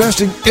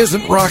investing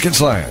isn't rocket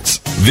science.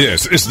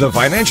 This is the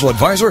financial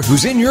advisor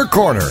who's in your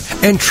corner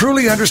and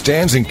truly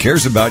understands and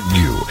cares about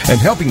you and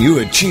helping you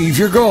achieve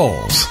your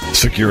goals.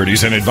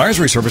 Securities and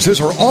advisory services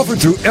are offered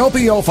through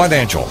LPL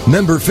Financial,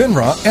 member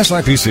FINRA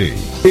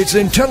SIPC. It's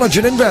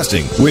Intelligent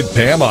Investing with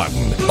Pam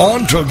Otten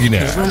on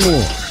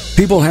TogiNet.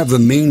 People have the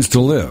means to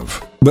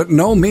live, but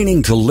no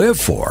meaning to live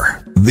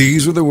for.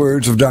 These are the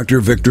words of Dr.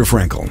 Viktor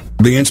Frankl,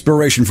 the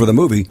inspiration for the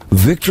movie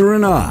Victor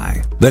and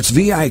I. That's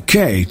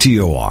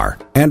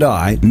VIKTOR and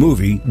I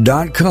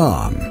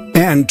movie.com.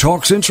 And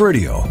Talk Sense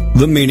Radio,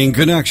 The Meaning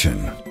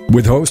Connection,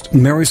 with host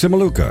Mary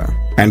Simaluka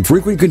and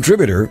frequent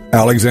contributor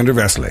Alexander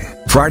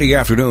Vesley. Friday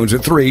afternoons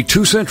at 3,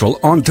 2 Central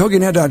on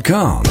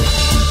TogiNet.com.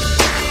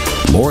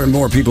 More and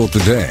more people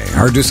today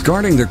are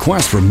discarding their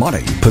quest for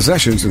money,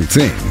 possessions, and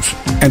things,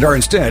 and are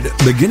instead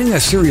beginning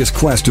a serious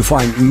quest to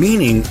find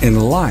meaning in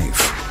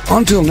life.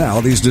 Until now,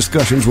 these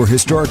discussions were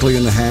historically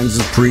in the hands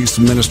of priests,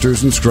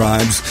 ministers, and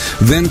scribes,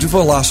 then to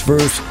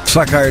philosophers,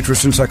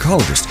 psychiatrists, and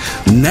psychologists.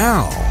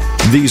 Now,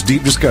 these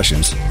deep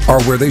discussions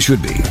are where they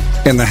should be,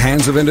 in the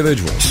hands of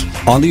individuals,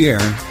 on the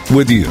air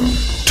with you.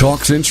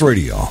 Talk Sense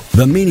Radio,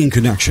 The Meaning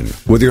Connection,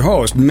 with your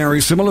host, Mary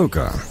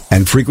Simaluka,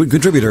 and frequent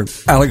contributor,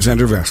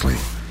 Alexander Vesley.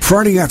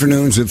 Friday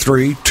afternoons at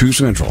 3, 2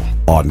 Central,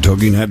 on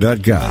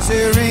TogiNet.com.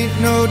 There ain't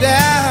no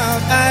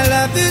doubt I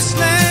love this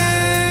land.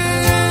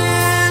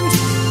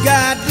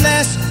 God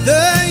bless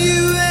the USA.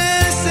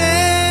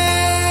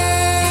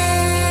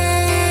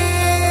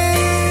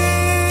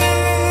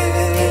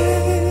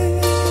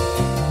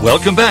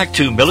 Welcome back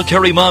to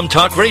Military Mom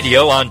Talk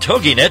Radio on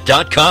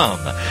TogiNet.com,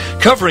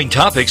 covering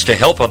topics to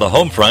help on the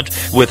home front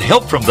with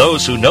help from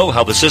those who know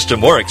how the system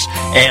works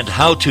and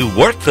how to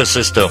work the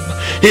system.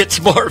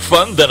 It's more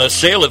fun than a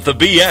sale at the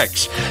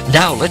BX.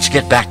 Now let's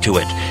get back to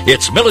it.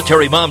 It's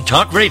Military Mom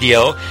Talk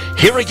Radio.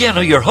 Here again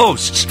are your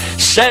hosts,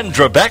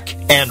 Sandra Beck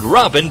and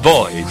Robin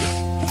Boyd.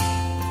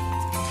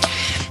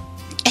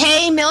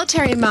 Hey,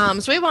 military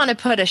moms, we want to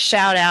put a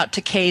shout out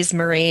to Kay's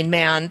Marine,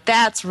 man.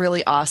 That's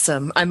really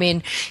awesome. I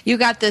mean, you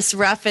got this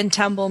rough and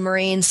tumble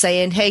Marine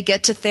saying, hey,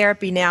 get to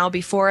therapy now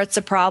before it's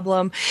a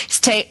problem.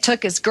 He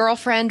took his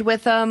girlfriend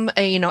with him,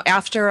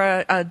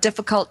 after a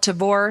difficult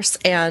divorce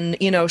and,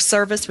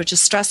 service, which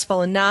is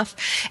stressful enough.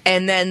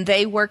 And then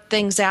they worked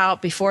things out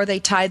before they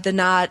tied the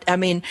knot. I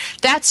mean,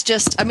 that's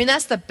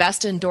the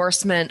best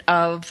endorsement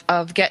of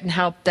getting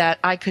help that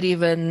I could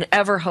even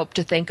ever hope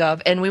to think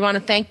of. And we want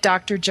to thank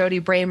Dr. Jody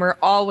Bramer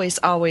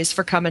always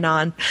for coming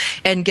on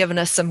and giving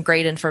us some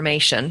great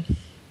information.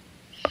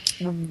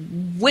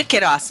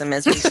 Wicked awesome,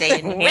 as we say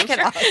in New Wicked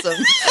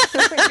awesome.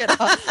 Wicked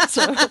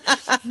awesome.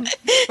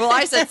 Well,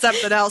 I said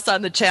something else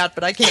on the chat,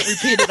 but I can't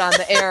repeat it on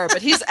the air,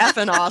 but he's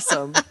effing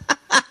awesome.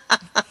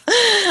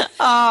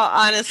 Oh,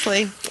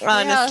 honestly.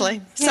 Yeah.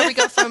 So we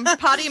go from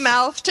potty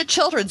mouth to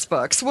children's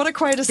books. What a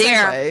quite a segue.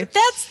 There.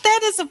 That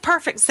is a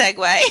perfect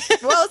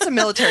segue. Well, it's a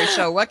military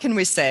show. What can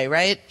we say,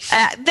 right?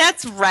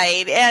 That's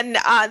right. And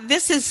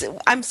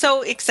I'm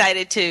so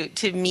excited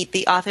to meet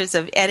the authors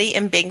of Eddie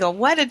and Bingo.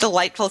 What a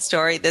delightful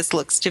story this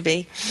looks to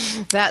be.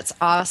 That's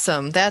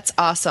awesome. That's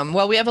awesome.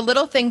 Well, we have a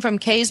little thing from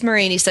Kay's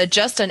Marine. He said,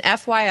 just an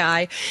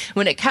FYI,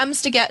 when it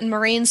comes to getting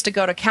Marines to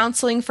go to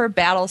counseling for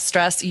battle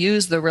stress,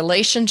 use the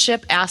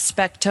relationship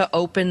aspect to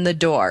open the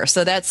door.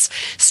 So that's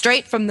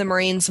straight from the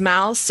Marine's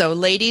mouth. So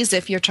ladies,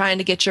 if you're trying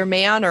to get your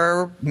man,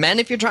 or men,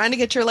 if you're trying to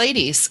get your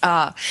ladies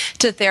to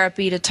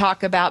therapy to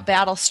talk about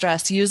battle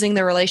stress, using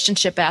the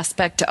relationship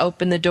aspect to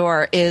open the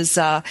door is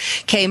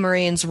K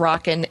Marine's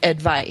rockin'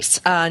 advice.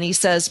 And he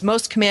says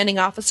most commanding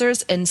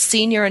officers and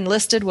senior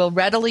enlisted will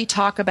readily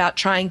talk about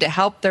trying to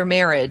help their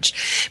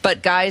marriage,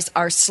 but guys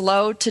are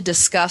slow to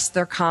discuss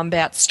their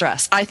combat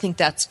stress. I think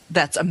that's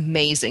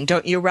amazing.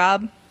 Don't you,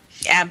 Rob?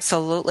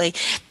 Absolutely.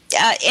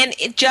 And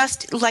it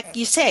just, like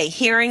you say,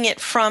 hearing it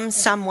from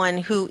someone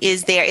who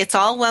is there, it's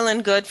all well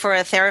and good for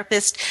a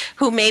therapist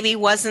who maybe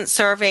wasn't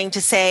serving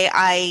to say,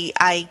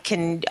 I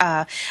can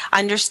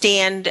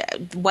understand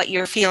what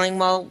you're feeling.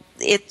 Well,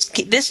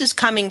 this is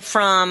coming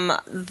from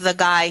the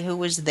guy who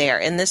was there,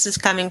 and this is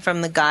coming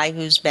from the guy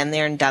who's been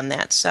there and done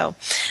that. So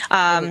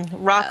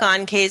rock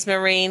on, Kay's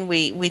Marine.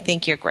 We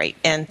think you're great,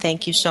 and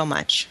thank you so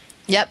much.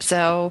 Yep,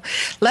 so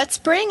let's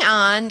bring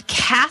on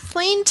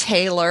Kathleen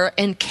Taylor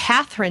and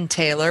Catherine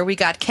Taylor. We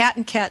got Cat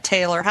and Cat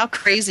Taylor. How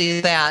crazy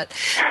is that?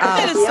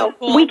 That is so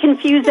cool. We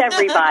confuse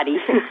everybody.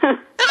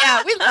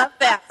 Yeah, we love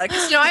that.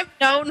 Because, I'm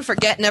known for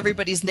getting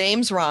everybody's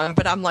names wrong,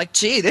 but I'm like,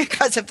 gee, they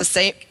guys have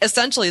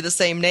essentially the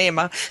same name.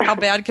 How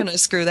bad can I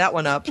screw that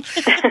one up?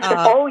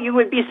 You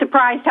would be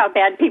surprised how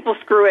bad people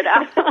screw it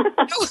up.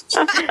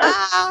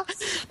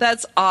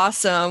 That's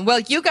awesome. Well,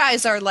 you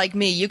guys are like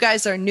me. You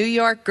guys are New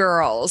York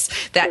girls.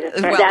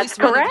 That's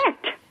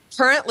correct.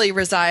 Currently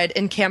reside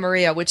in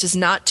Camarillo, which is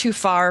not too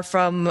far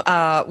from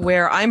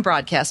where I'm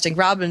broadcasting.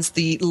 Robin's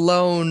the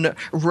lone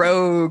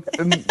rogue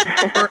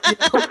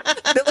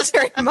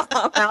military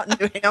mom out in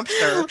New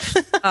Hampshire.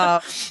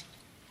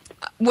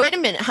 Wait a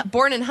minute.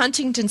 Born in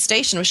Huntington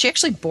Station. Was she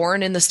actually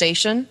born in the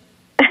station?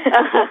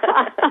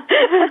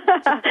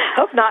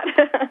 Hope not.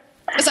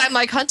 Because I'm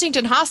like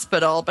Huntington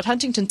Hospital, but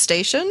Huntington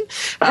Station?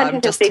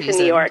 Huntington Station,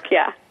 New York,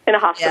 yeah. In a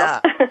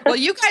hospital. Yeah. Well,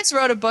 you guys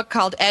wrote a book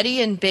called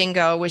Eddie and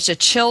Bingo, which is a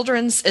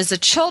children's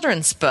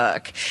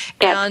book.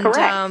 That's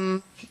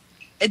correct.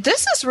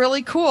 This is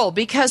really cool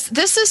because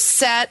this is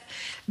set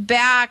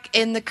back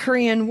in the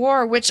Korean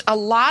War, which a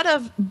lot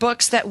of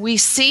books that we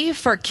see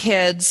for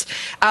kids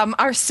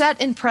are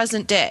set in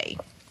present day.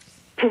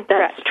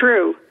 That's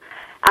true.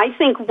 I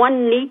think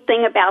one neat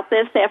thing about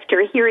this,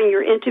 after hearing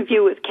your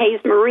interview with Kay's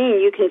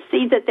Marine, you can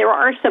see that there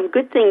are some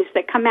good things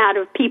that come out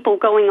of people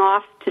going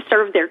off to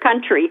serve their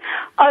country,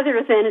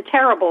 other than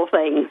terrible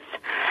things.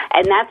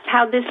 And that's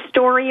how this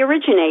story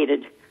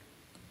originated.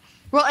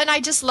 Well, and I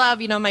just love,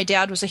 my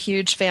dad was a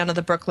huge fan of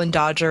the Brooklyn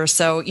Dodgers.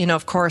 So,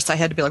 of course I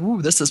had to be like,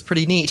 ooh, this is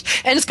pretty neat.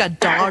 And it's got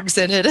dogs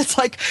in it. It's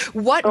like,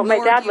 what more my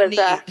dad do you was,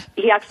 need?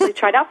 He actually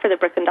tried out for the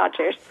Brooklyn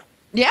Dodgers.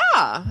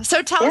 Yeah.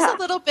 So tell us a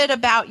little bit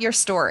about your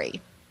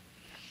story.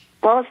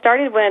 Well, it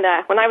started when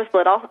I was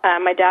little.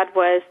 My dad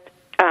was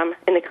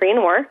in the Korean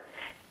War.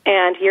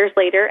 And years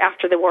later,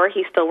 after the war,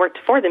 he still worked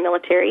for the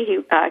military. He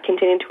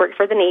continued to work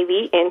for the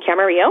Navy in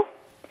Camarillo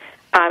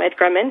at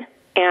Grumman.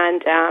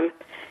 And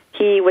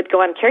he would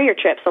go on carrier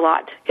trips a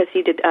lot because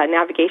he did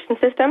navigation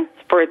systems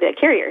for the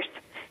carriers.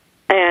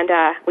 And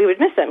we would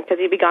miss him because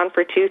he'd be gone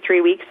for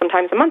 2-3 weeks,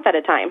 sometimes a month at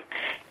a time.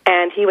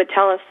 And he would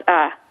tell us,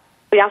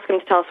 we'd ask him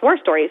to tell us war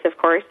stories, of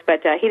course,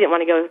 but he didn't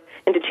want to go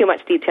into too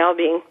much detail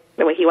being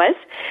the way he was.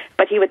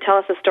 But he would tell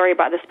us a story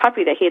about this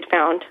puppy that he had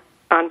found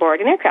on board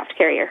an aircraft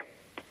carrier.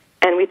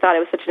 And we thought it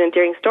was such an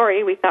endearing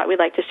story, we thought we'd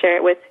like to share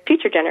it with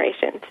future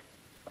generations.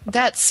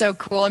 That's so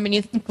cool. I mean,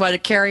 you think what a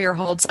carrier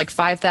holds like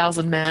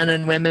 5,000 men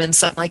and women,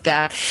 something like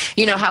that.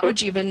 How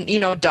would you even,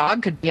 a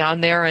dog could be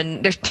on there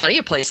and there's plenty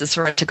of places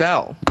for it to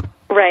go.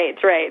 Right.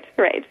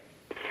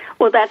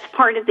 Well, that's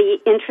part of the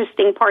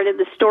interesting part of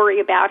the story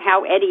about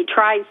how Eddie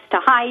tries to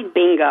hide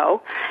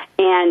Bingo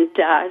and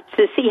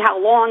to see how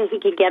long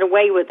he could get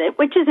away with it,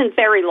 which isn't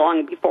very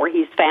long before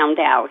he's found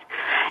out.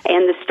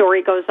 And the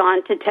story goes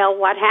on to tell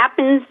what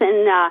happens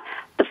and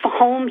the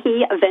home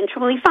he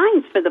eventually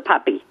finds for the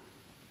puppy.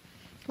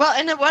 Well,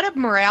 and what a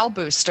morale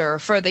booster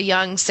for the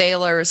young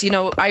sailors.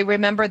 I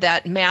remember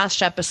that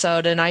MASH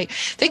episode, and I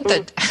think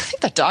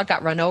the dog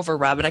got run over,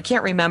 Robin. I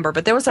can't remember,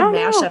 but there was a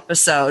MASH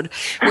episode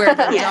where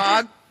the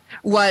dog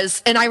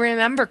was, and I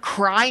remember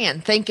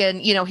crying, thinking,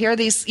 here are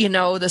these,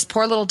 this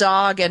poor little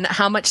dog and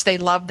how much they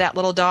loved that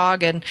little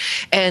dog. And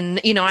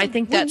I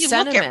think that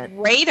sentiment.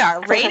 Look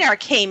at Radar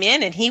came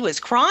in and he was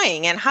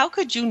crying. And how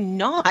could you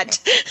not?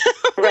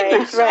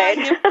 Right.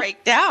 Him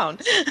break down.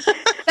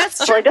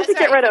 That's true. Well, it doesn't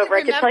get run over,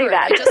 I can tell you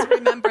that. I just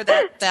remember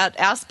that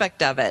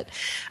aspect of it.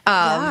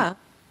 Yeah.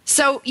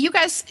 So you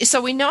guys,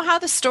 we know how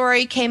the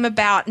story came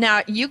about.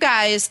 Now, you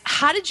guys,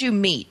 how did you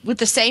meet? With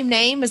the same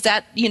name? Is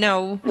that,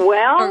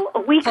 Well,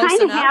 we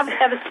kind of have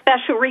a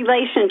special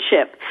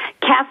relationship.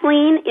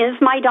 Kathleen is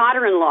my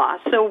daughter-in-law,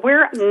 so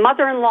we're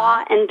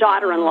mother-in-law and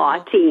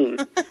daughter-in-law team.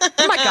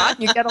 Oh, my God,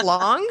 you get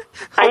along?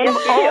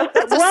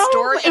 That's a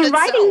story in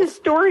writing the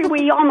story,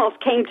 we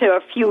almost came to a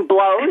few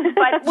blows,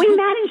 but we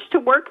managed to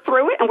work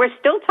through it, and we're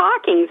still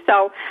talking,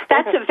 so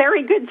that's a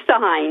very good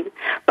sign.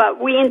 But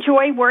we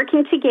enjoy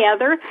working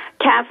together.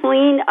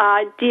 Kathleen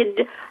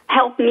did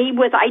help me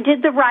with, I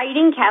did the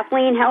writing,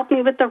 Kathleen helped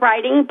me with the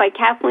writing, but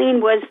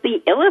Kathleen was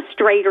the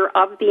illustrator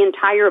of the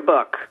entire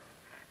book.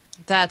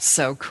 That's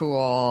so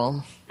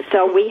cool.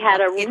 So we had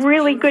a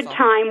really good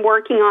time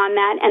working on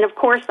that. And, of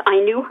course, I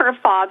knew her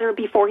father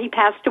before he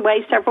passed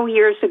away several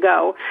years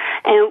ago.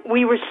 And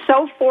we were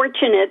so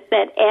fortunate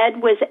that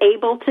Ed was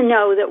able to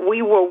know that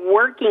we were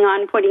working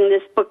on putting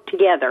this book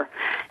together.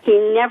 He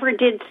never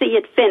did see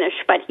it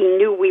finished, but he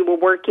knew we were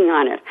working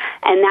on it.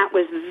 And that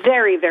was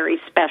very, very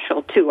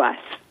special to us.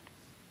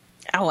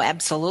 Oh,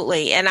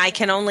 absolutely. And I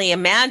can only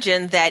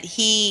imagine that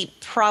he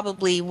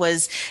probably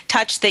was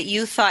touched that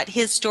you thought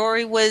his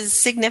story was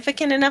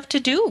significant enough to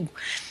do.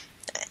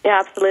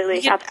 Yeah,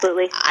 absolutely.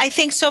 Absolutely. I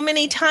think so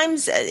many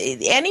times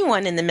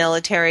anyone in the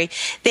military,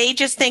 they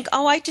just think,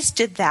 oh, I just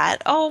did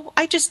that. Oh,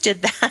 I just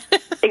did that.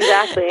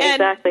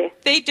 Exactly.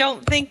 They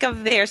don't think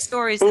of their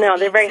stories. No,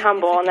 they're very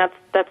humble, and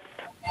that's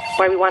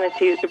why we wanted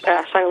to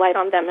shine a light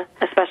on them,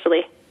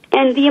 especially.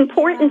 And the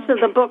importance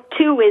of the book,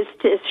 too, is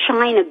to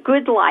shine a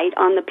good light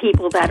on the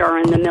people that are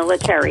in the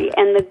military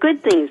and the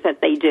good things that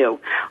they do.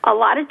 A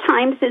lot of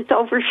times it's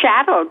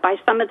overshadowed by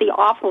some of the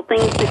awful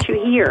things that you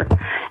hear.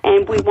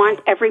 And we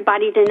want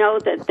everybody to know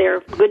that they're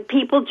good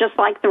people just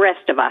like the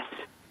rest of us.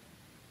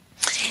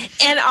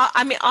 And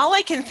all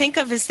I can think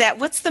of is that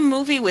what's the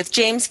movie with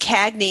James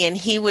Cagney and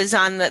he was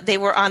they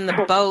were on the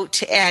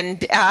boat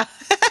and all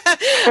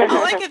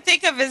I can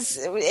think of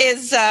is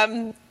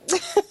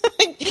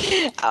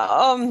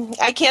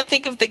I can't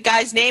think of the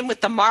guy's name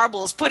with the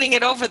marbles, putting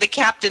it over the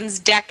captain's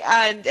deck.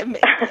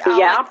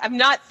 I'm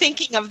not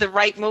thinking of the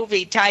right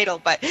movie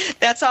title, but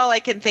that's all I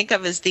can think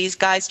of is these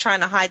guys trying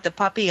to hide the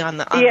puppy on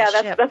the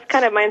ship. That's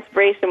kind of my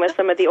inspiration with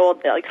some of the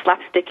old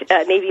slapstick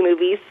Navy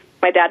movies.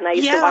 My dad and I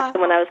used to watch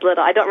them when I was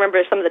little. I don't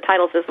remember some of the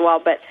titles as well,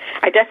 but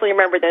I definitely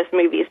remember those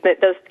movies.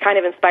 Those kind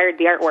of inspired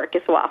the artwork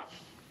as well.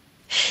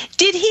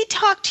 Did he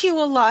talk to you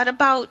a lot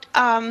about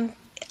a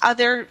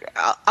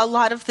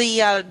lot of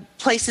the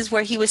places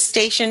where he was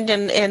stationed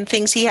and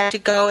things he had to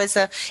go as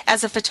a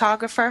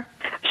photographer?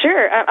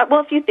 Sure. Well,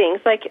 a few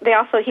things.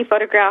 He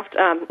photographed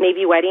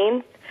Navy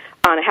weddings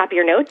on a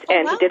happier note,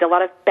 and he did a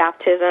lot of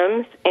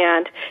baptisms,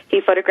 and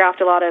he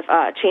photographed a lot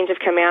of change of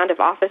command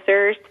of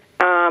officers,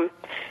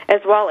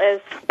 as well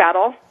as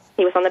battle.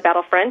 He was on the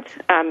battlefront.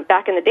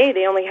 Back in the day,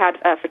 they only had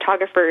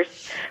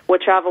photographers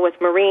would travel with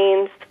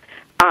Marines,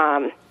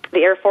 the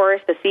Air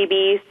Force, the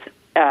Seabees.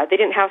 They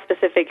didn't have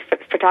specific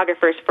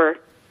photographers for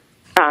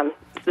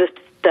the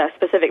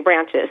specific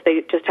branches.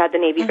 They just had the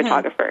Navy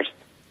photographers.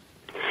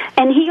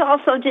 And he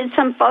also did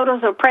some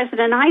photos of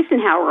President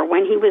Eisenhower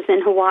when he was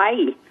in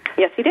Hawaii.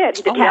 Yes, he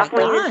did.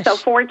 Kathleen is so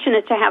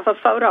fortunate to have a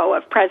photo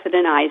of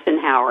President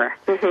Eisenhower.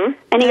 Mm-hmm.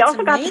 And he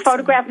also got to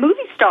photograph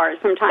movie stars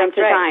from time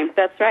to time.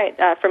 That's right.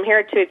 From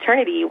Here to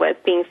Eternity was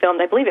being filmed,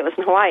 I believe it was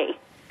in Hawaii.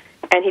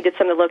 And he did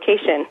some of the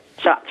location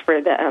shots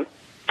for the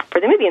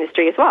movie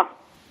industry as well.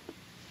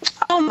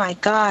 Oh my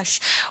gosh,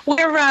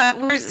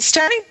 we're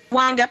starting to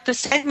wind up the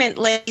segment,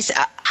 ladies.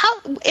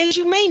 As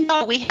you may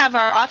know, we have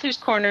our Authors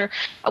Corner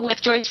with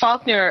Joyce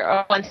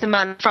Faulkner once a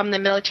month from the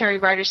Military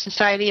Writers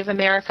Society of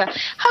America.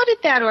 How did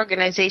that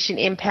organization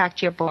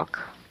impact your book?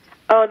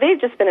 Oh, they've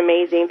just been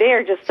amazing. They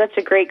are just such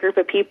a great group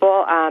of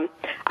people.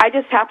 I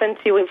just happened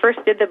to, when we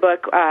first did the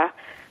book,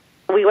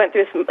 we went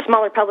through a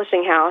smaller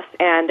publishing house,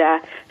 and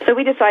so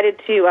we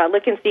decided to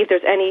look and see if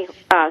there's any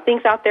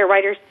things out there,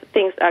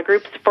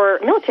 groups for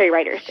military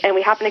writers. And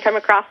we happened to come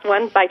across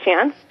one by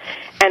chance,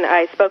 and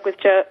I spoke with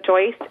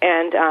Joyce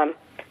and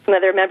some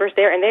other members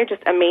there, and they're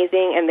just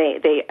amazing, and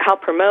they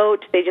help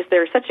promote.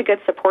 They're such a good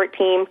support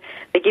team.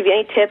 They give you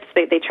any tips.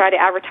 They try to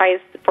advertise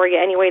for you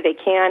any way they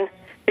can.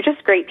 They're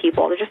just great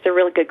people. They're just a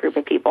really good group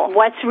of people.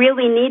 What's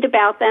really neat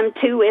about them,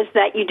 too, is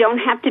that you don't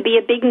have to be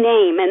a big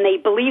name.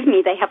 And believe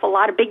me, they have a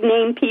lot of big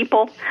name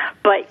people,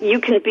 but you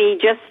can be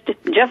just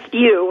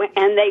you,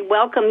 and they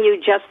welcome you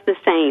just the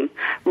same.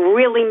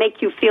 Really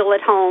make you feel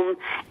at home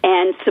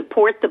and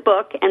support the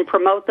book and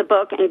promote the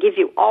book and give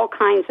you all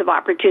kinds of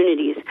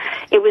opportunities.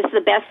 It was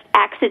the best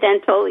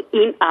accidental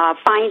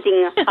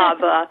finding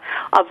of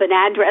an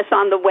address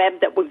on the web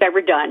that we've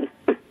ever done.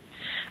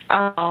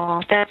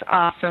 Oh, that's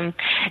awesome.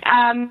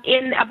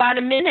 In about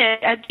a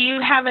minute, do you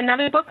have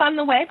another book on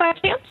the way by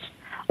chance?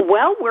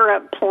 Well, we're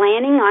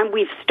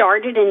we've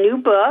started a new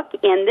book,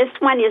 and this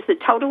one is a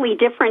totally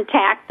different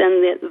tack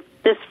than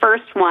this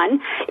first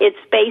one. It's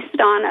based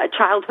on a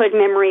childhood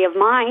memory of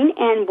mine,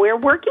 and we're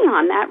working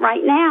on that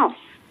right now.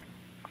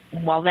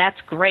 Well, that's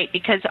great,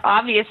 because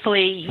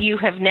obviously you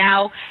have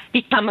now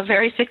become a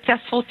very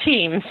successful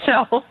team.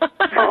 So thank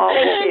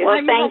you.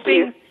 Well, thank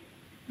you.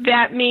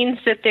 That means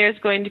that there's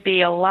going to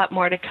be a lot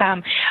more to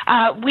come.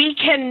 We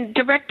can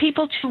direct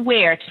people to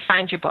where to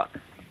find your book?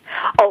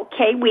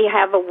 Okay, we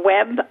have a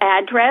web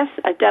address,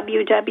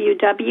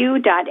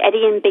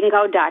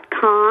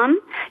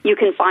 www.eddieandbingo.com. You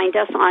can find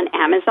us on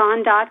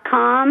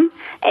Amazon.com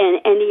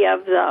and any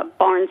of the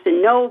Barnes &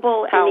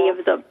 Noble, any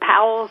of the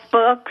Powell's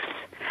books,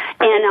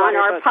 and on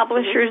our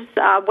publisher's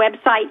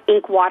website,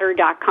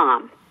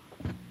 inkwater.com.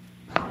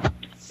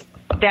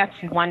 That's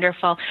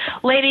wonderful.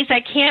 Ladies,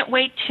 I can't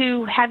wait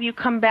to have you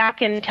come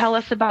back and tell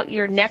us about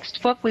your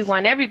next book. We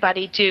want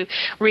everybody to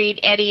read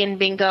Eddie and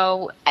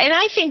Bingo. And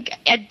I think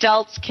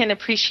adults can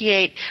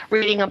appreciate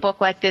reading a book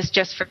like this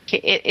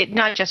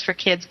not just for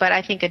kids, but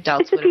I think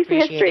adults would appreciate it. It's a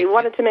piece of history. We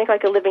wanted to make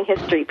like a living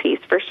history piece,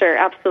 for sure.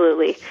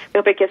 Absolutely. We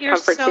hope it gives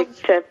comfort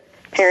to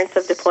parents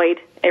of deployed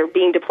or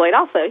being deployed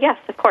also. Yes,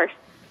 of course.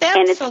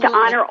 Absolutely. And it's to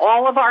honor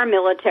all of our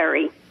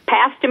military,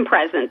 past and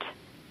present.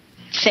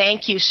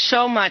 Thank you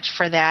so much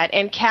for that.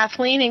 And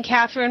Kathleen and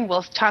Catherine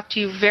will talk to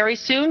you very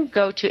soon.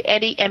 Go to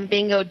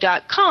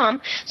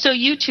eddieandbingo.com so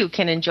you too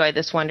can enjoy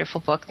this wonderful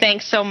book.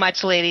 Thanks so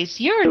much,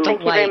 ladies. You're a delight. Thank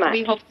you very much.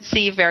 We hope to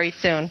see you very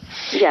soon.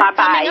 Yes.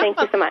 Bye-bye.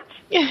 Thank you so much.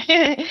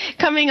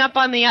 Coming up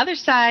on the other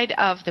side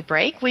of the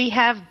break, we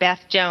have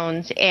Beth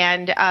Jones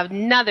and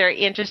another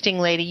interesting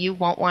lady you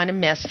won't want to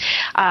miss.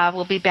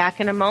 We'll be back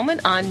in a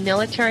moment on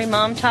Military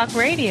Mom Talk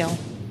Radio.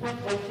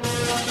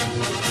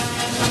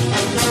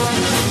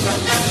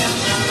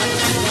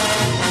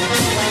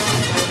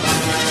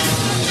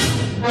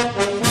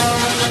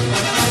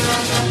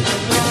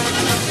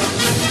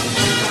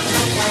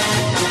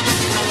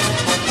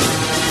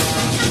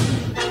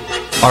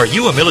 Are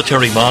you a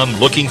military mom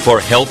looking for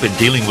help in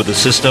dealing with the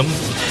system?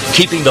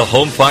 Keeping the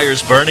home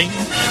fires burning?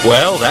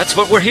 Well, that's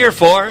what we're here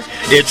for.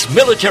 It's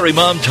Military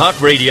Mom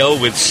Talk Radio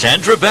with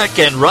Sandra Beck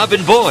and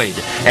Robin Boyd.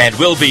 And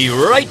we'll be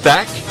right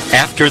back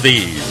after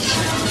these.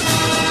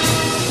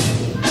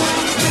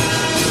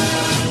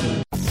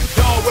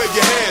 Y'all wave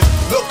your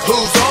hands. Look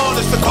who's on.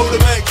 It's Dakota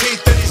Man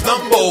Keith and he's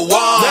number one.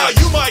 Now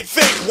you might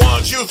think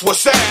Juan's youth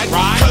was sad,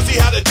 right? Cause he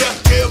had a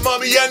deaf, dear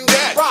mommy and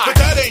dad. Right. But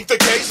that ain't the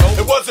case.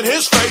 It wasn't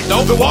his fate.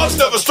 No, the Juans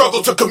never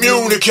struggled to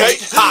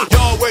communicate. Ha.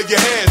 Y'all wave your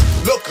hands.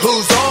 Look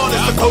who's on.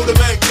 It's Dakota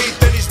Man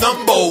Keith and he's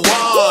number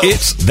one.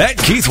 It's That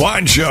Keith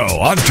Wan Show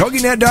on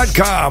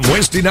TogiNet.com,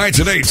 Wednesday nights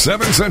at 8,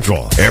 7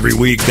 Central. Every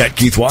week, That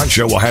Keith Wan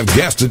Show will have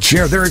guests that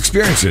share their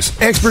experiences,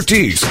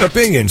 expertise,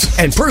 opinions,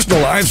 and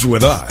personal lives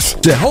with us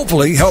to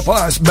hopefully help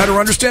us better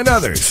understand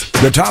others.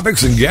 The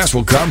topics and guests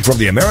will come from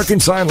the American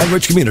Sign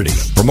Language community.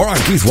 For more on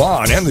Keith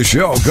Wan and the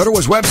show, go to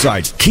his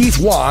website,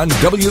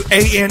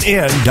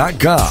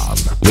 KeithWan.com.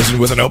 Listen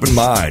with an open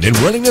mind and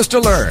willingness to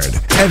learn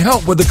and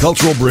help with the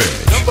cultural bridge.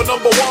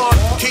 Number one,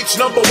 Keith's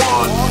number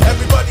one.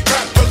 Everybody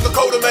clap cause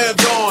Dakota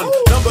Man's on.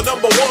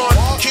 Number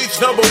one,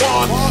 Keith's number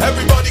one.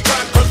 Everybody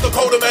clap cause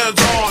Dakota Man's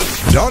on.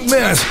 Don't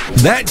miss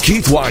That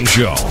Keith Wan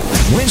Show.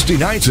 Wednesday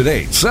nights at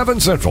 8, 7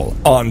 Central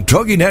on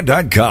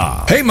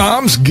TogiNet.com. Hey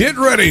moms, get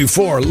ready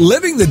for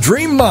Living the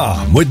Dream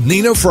Mom with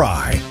Nina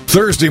Fry.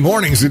 Thursday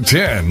mornings at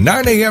 10,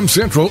 9 a.m.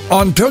 Central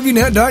on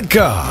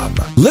TogiNet.com.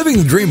 Living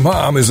the Dream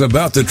Mom is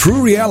about the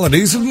true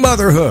realities of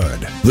motherhood,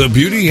 the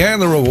beauty and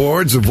the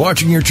rewards of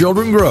watching your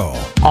children grow.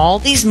 All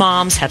these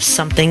moms have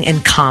something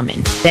in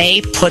common.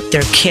 They put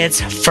their kids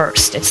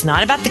first. It's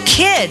not about the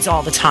kids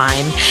all the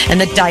time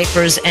and the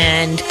diapers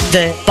and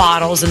the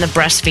bottles and the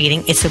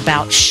breastfeeding. It's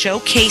about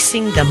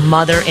showcasing the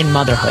mother in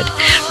motherhood.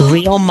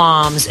 Real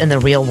moms in the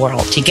real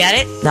world. You get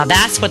it? Now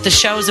that's what the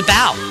show's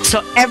about.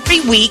 So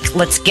every week,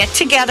 let's get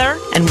together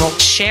and we'll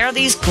share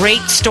these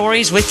great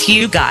stories with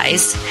you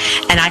guys.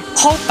 And I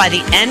hope by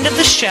the end of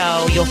the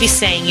show, you'll be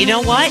saying, you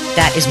know what?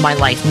 That is my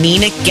life.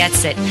 Nina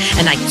gets it.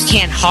 And I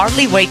can't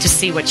hardly wait to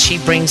see what she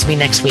brings me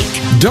next week.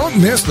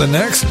 Don't miss the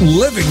next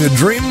Living the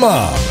Dream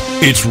Mom.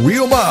 It's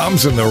Real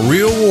Moms in the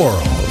Real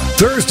World.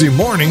 Thursday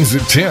mornings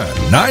at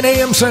 10, 9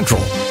 a.m.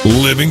 Central.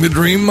 Living the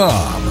Dream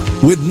Mom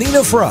with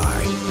Nina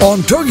Fry on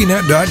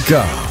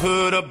TogiNet.com.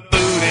 Put a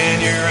boot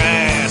in your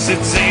ass,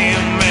 it's the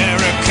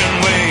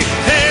American way.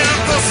 Hey,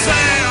 Uncle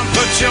Sam,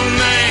 put your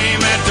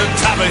name at the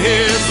top of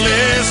his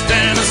list,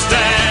 and the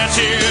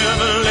Statue of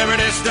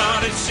Liberty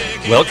started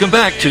shaking. Welcome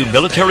back to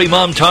Military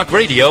Mom Talk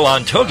Radio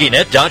on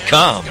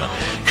TogiNet.com.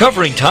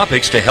 Covering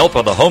topics to help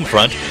on the home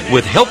front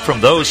with help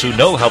from those who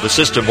know how the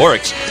system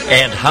works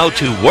and how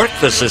to work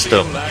the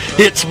system.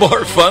 It's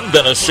more fun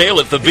than a sail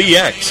at the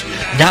BX.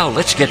 Now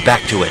let's get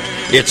back to it.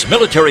 It's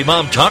Military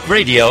Mom Talk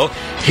Radio.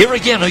 Here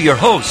again are your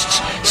hosts,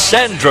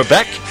 Sandra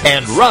Beck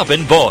and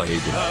Robin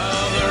Boyd.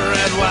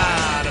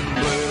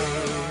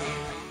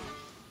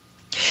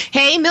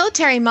 Hey,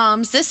 military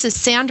moms, this is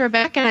Sandra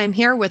Beck, and I'm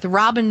here with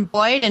Robin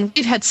Boyd, and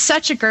we've had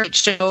such a great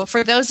show.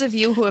 For those of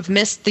you who have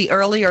missed the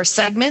earlier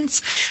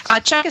segments,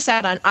 check us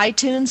out on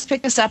iTunes,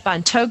 pick us up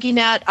on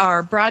TogiNet.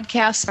 Our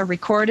broadcasts are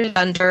recorded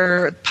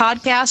under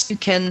podcast. You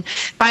can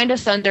find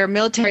us under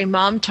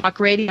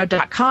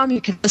militarymomtalkradio.com. You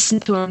can listen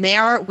to them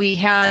there. We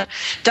had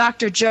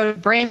Dr. Joe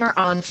Bramer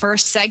on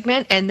first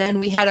segment, and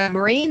then we had a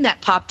Marine that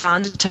popped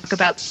on to talk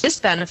about his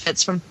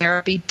benefits from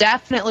therapy.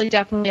 Definitely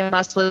a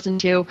must listen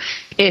to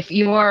if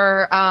your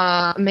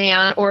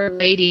man or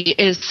lady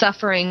is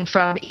suffering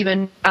from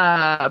even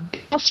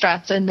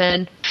stress, and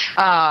then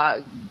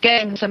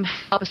getting some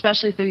help,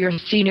 especially through your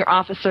senior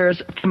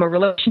officers, from a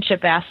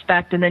relationship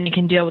aspect, and then you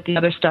can deal with the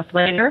other stuff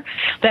later.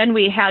 Then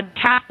we had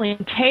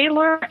Kathleen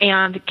Taylor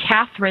and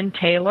Catherine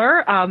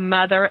Taylor,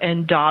 mother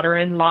and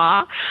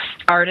daughter-in-law,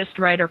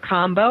 artist-writer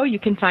combo. You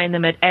can find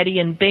them at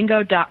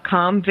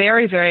eddieandbingo.com.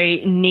 Very,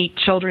 very neat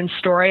children's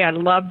story. I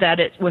love that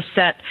it was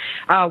set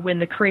when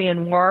the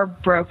Korean War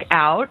broke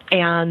out.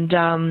 And,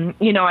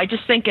 I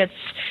just think it's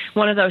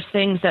one of those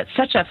things that's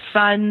such a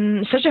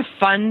fun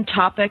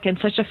topic and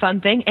such a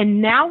fun thing.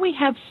 And now we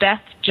have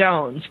Beth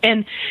Jones.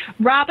 And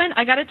Robin,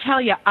 I got to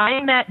tell you,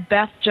 I met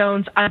Beth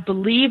Jones, I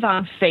believe,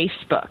 on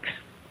Facebook.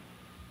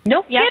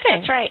 No kidding.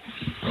 That's right.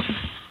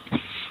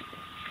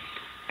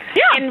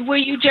 Yeah. And were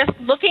you just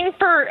looking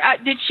for,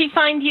 did she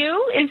find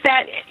you? Is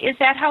that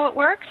how it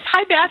works?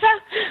 Hi, Beth.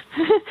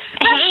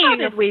 Hey. How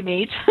did we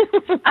meet?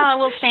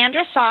 Well,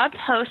 Sandra saw a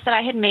post that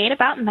I had made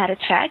about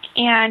Meditech,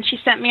 and she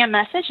sent me a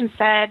message and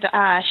said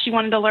she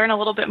wanted to learn a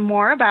little bit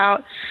more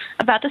about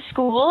the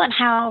school and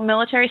how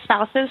military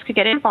spouses could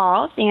get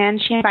involved,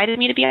 and she invited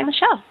me to be on the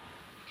show.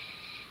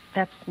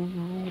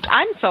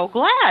 I'm so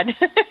glad.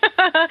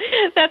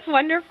 That's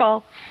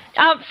wonderful.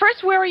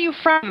 First, where are you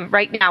from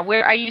right now?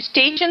 Where are you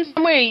stationed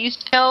somewhere?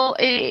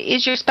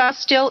 Is your spouse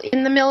still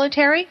in the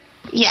military?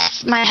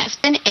 Yes, my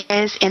husband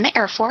is in the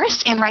Air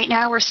Force, and right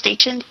now we're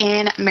stationed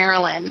in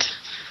Maryland.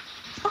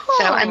 Oh,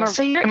 so I'm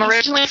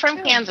originally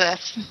from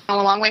Kansas. I'm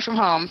a long way from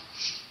home.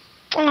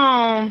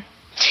 Oh.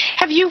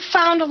 Have you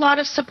found a lot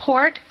of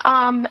support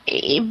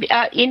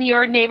in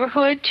your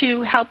neighborhood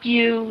to help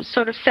you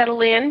sort of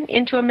settle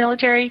into a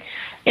military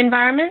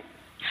environment?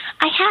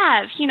 I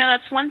have.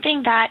 That's one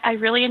thing that I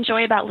really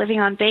enjoy about living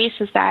on base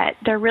is that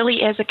there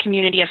really is a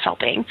community of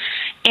helping.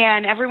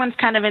 And everyone's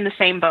kind of in the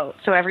same boat.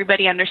 So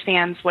everybody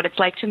understands what it's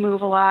like to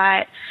move a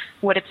lot,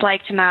 what it's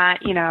like to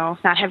not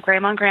have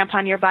grandma and grandpa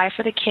nearby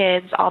for the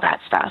kids, all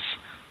that stuff.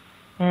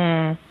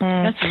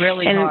 That's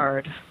really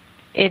hard.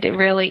 It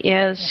really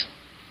is.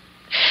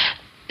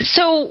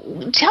 So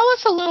tell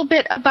us a little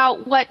bit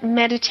about what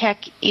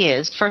Meditech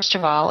is, first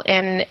of all,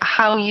 and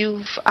how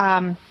you've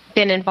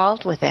been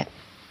involved with it.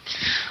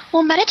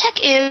 Well,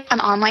 Meditech is an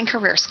online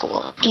career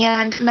school,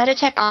 and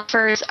Meditech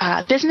offers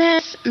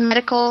business,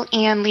 medical,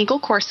 and legal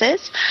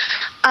courses.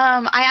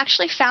 I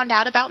actually found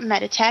out about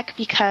Meditech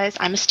because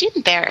I'm a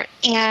student there,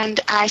 and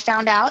I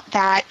found out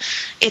that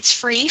it's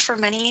free for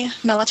many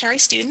military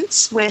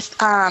students with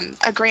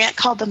a grant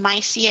called the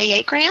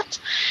MyCAA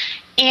grant.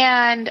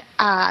 And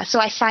so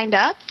I signed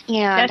up.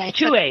 And that's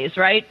two A's,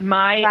 right?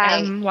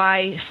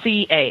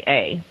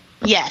 MyCAA.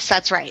 Yes,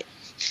 that's right.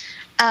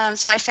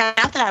 So I found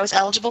out that I was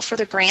eligible for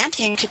the grant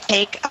and could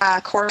take a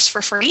course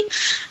for free.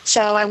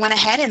 So I went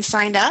ahead and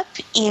signed up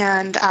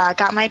and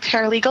got my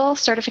paralegal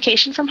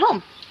certification from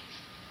home.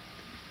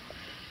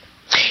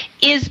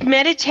 Is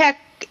Meditech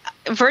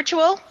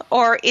virtual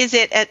or is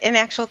it at an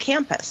actual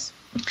campus?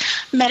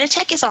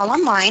 Meditech is all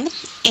online,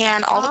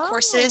 and all the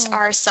courses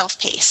are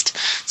self-paced.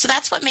 So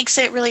that's what makes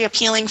it really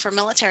appealing for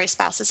military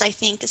spouses, I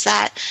think, is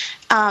that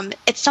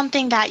it's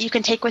something that you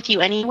can take with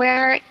you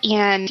anywhere,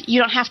 and you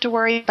don't have to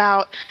worry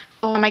about,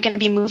 oh, am I going to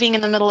be moving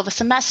in the middle of a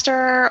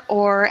semester,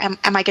 or am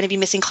I going to be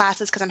missing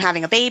classes because I'm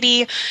having a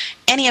baby?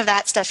 Any of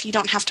that stuff, you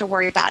don't have to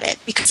worry about it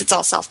because it's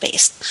all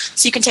self-paced.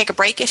 So you can take a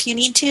break if you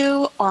need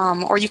to,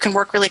 or you can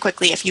work really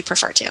quickly if you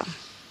prefer to.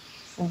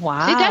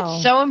 Wow. See,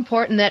 that's so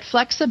important, that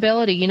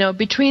flexibility, you know,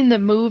 between the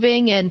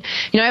moving and,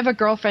 you know, I have a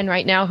girlfriend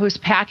right now who's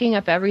packing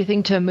up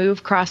everything to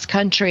move cross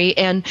country,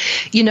 and,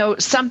 you know,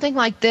 something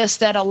like this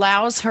that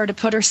allows her to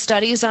put her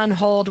studies on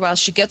hold while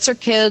she gets her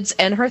kids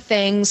and her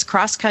things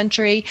cross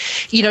country,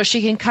 you know,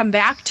 she can come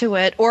back to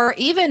it. Or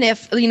even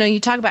if, you know, you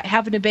talk about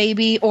having a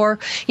baby, or,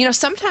 you know,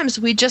 sometimes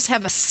we just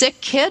have a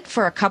sick kid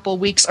for a couple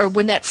weeks, or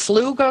when that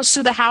flu goes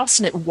through the house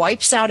and it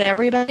wipes out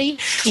everybody.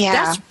 Yeah.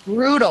 That's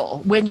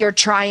brutal when you're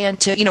trying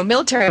to, you know,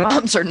 military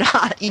moms are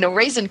not, you know,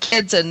 raising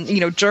kids and, you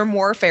know, germ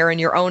warfare in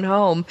your own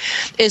home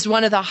is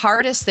one of the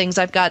hardest things.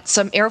 I've got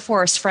some Air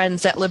Force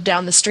friends that live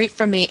down the street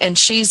from me, and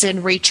she's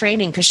in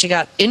retraining because she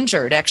got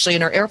injured actually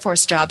in her Air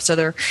Force job. So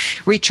they're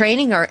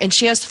retraining her, and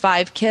she has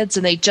 5 kids,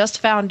 and they just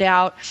found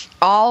out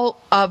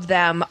all of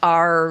them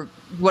are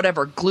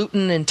whatever,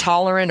 gluten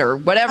intolerant or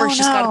whatever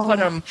she's got to put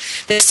them,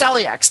 the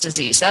celiac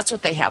disease, that's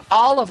what they have,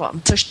 all of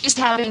them. So she's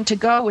having to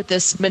go with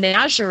this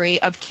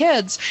menagerie of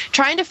kids,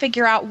 trying to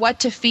figure out what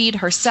to feed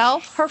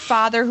herself, her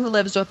father who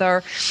lives with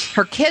her,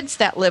 her kids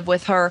that live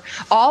with her,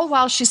 all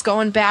while she's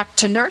going back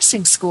to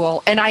nursing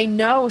school. And I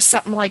know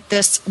something like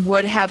this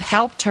would have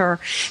helped her,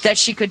 that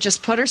she could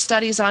just put her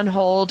studies on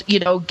hold, you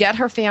know, get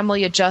her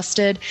family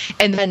adjusted,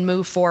 and then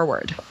move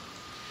forward.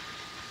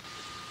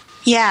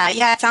 Yeah,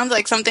 it sounds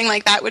like something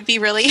like that would be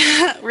really,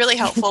 really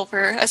helpful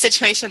for a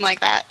situation like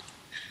that.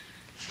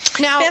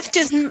 Now, Beth,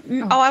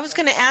 I was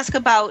going to ask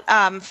about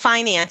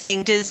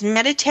financing. Does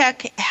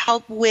Meditech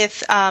help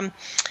with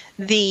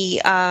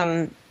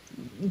the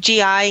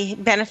GI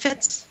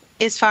benefits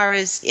as far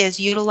as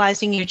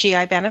utilizing your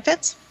GI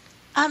benefits?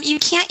 You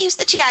can't use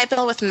the GI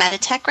Bill with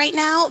Meditech right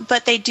now,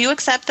 but they do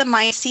accept the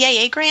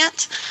MyCAA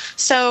grant.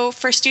 So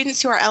for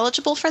students who are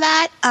eligible for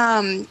that,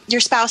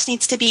 your spouse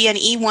needs to be an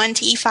E1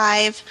 to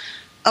E5,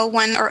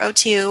 O1 or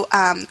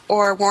O2,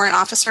 or warrant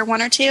officer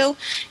 1 or 2,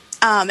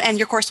 and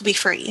your course will be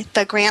free.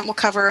 The grant will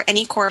cover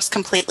any course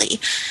completely.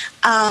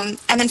 And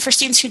then for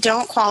students who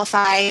don't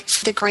qualify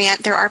for the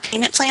grant, there are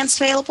payment plans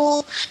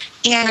available,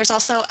 and there's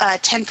also a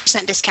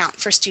 10% discount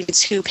for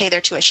students who pay their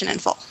tuition in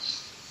full.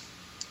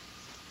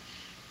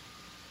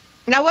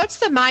 Now, what's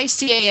the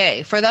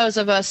MyCAA for those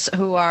of us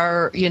who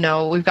are, you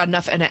know, we've got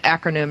enough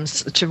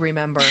acronyms to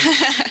remember?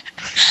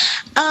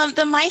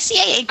 The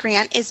MyCAA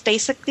grant is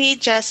basically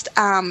just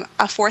a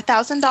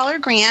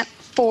 $4,000 grant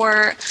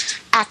for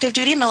active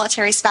duty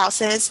military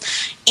spouses,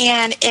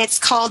 and it's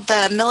called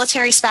the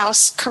Military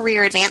Spouse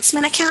Career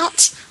Advancement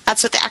Account.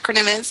 That's what the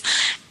acronym is.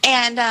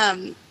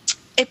 And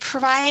it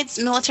provides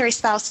military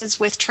spouses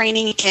with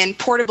training in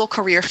portable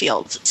career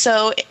fields.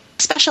 So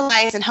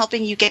specialize in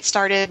helping you get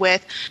started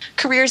with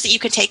careers that you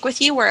can take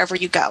with you wherever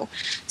you go.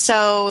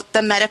 So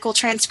the medical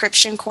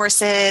transcription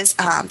courses,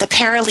 the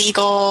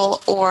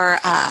paralegal, or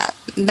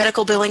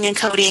medical billing and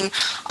coding,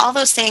 all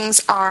those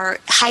things are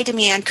high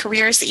demand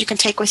careers that you can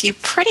take with you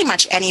pretty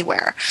much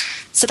anywhere.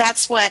 So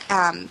that's what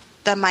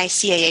the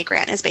MyCAA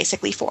grant is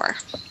basically for.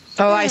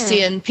 Oh, I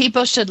see. And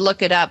people should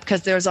look it up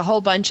because there's a whole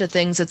bunch of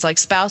things. It's like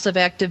spouse of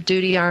active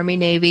duty, Army,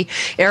 Navy,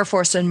 Air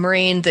Force, and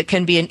Marine that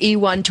can be an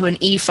E1 to an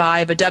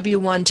E5, a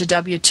W1 to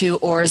W2,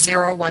 or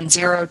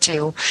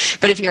 0102.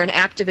 But if you're an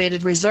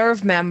activated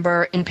reserve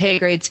member in pay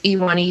grades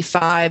E1,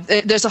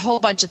 E5, there's a whole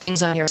bunch of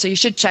things on here. So you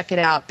should check it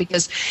out,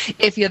 because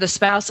if you're the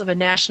spouse of a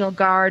National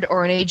Guard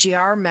or an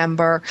AGR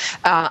member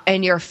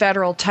and you're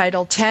federal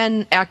Title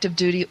 10 active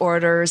duty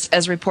orders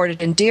as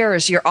reported in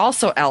DEERS, you're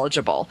also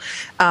eligible.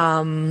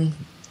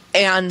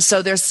 And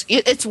so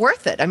it's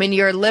worth it. I mean,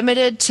 you're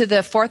limited to the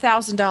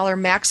 $4,000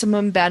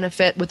 maximum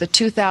benefit with a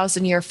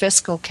 2,000-year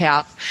fiscal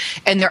cap,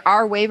 and there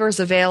are waivers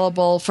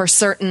available for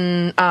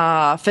certain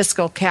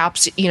fiscal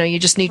caps. You know, you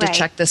just need to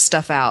check this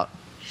stuff out.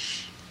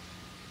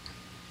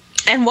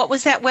 And what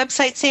was that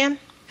website, Sam?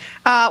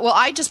 Well,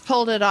 I just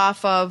pulled it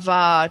off of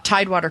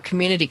Tidewater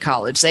Community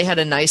College. They had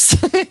a nice,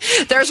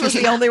 theirs was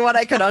the only one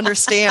I could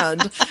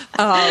understand.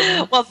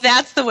 Well,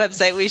 that's the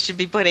website we should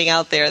be putting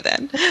out there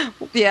then.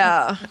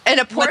 Yeah. And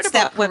a portable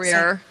Website?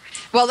 career.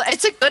 Well,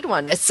 it's a good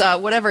one. It's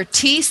tcc.edu,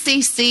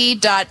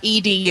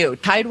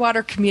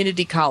 Tidewater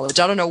Community College.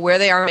 I don't know where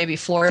they are, maybe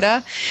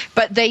Florida,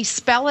 but they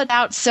spell it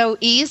out so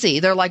easy.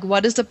 They're like,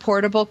 what is a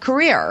portable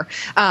career?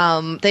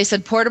 They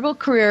said portable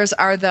careers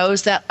are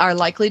those that are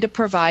likely to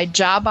provide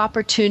job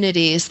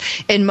opportunities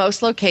in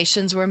most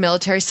locations where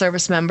military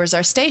service members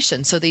are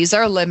stationed. So these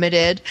are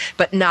limited,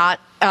 but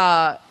not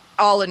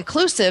all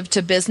inclusive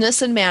to business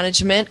and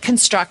management,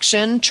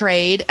 construction,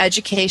 trade,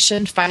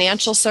 education,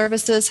 financial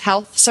services,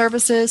 health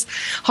services,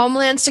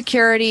 homeland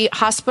security,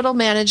 hospital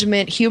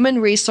management,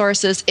 human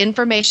resources,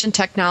 information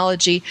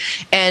technology,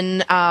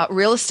 and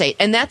real estate.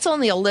 And that's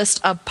only a list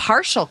of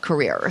partial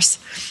careers.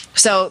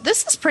 So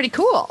this is pretty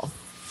cool.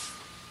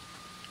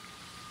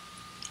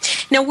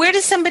 Now, where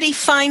does somebody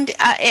find,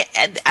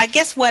 I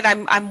guess what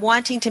I'm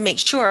wanting to make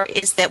sure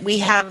is that we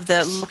have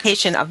the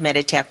location of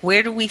Meditech.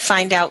 Where do we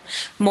find out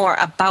more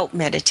about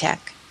Meditech?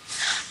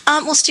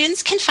 Well,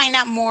 students can find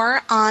out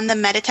more on the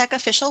Meditech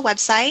official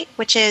website,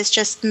 which is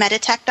just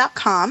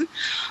meditech.com,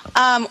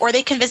 or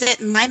they can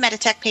visit my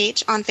Meditech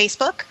page on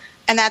Facebook,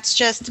 and that's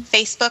just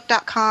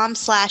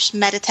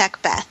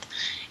facebook.com/MeditechBeth.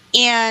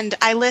 And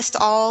I list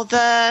all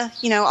the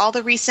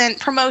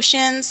recent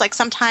promotions. Like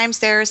sometimes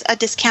there's a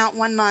discount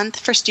 1 month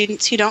for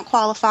students who don't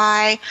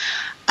qualify,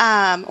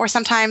 or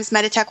sometimes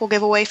Meditech will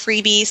give away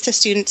freebies to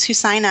students who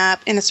sign up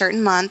in a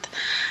certain month.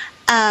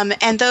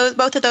 And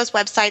both of those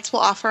websites will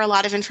offer a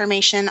lot of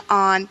information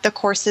on the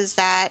courses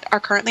that are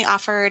currently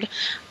offered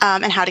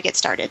and how to get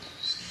started.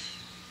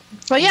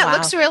 Well, yeah, It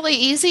looks really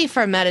easy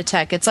for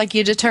Meditech. It's like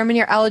you determine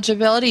your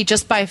eligibility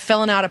just by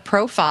filling out a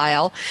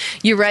profile.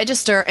 You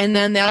register, and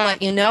then they'll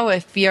let you know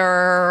if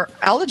you're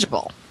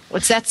eligible.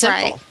 It's that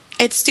simple. Right.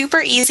 It's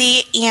super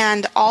easy,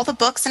 and all the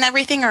books and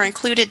everything are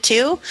included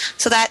too.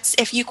 So that's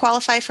if you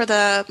qualify for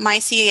the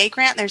MyCAA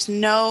grant, there's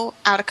no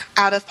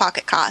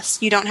out-of-pocket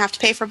costs. You don't have to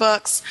pay for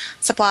books,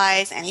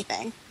 supplies,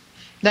 anything.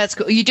 That's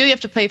cool. You do have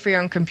to pay for your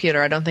own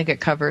computer. I don't think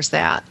it covers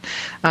that.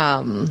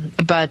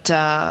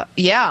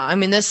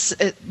 This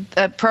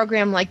a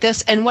program like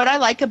this, and what I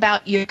like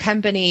about your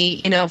company,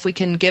 if we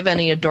can give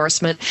any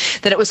endorsement,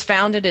 that it was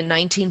founded in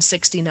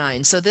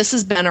 1969. So this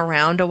has been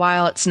around a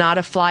while. It's not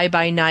a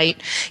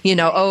fly-by-night,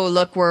 oh,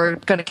 look, we're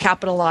going to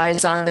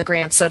capitalize on the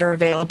grants that are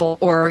available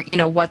or,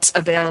 what's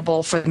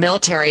available for the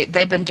military.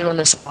 They've been doing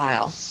this a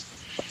while.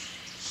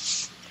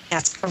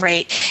 That's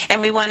great.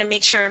 And we want to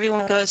make sure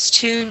everyone goes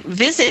to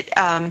visit.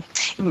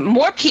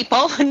 More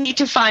people need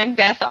to find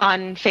Beth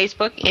on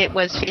Facebook. It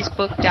was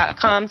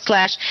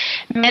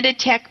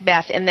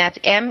facebook.com/MeditechBeth, and that's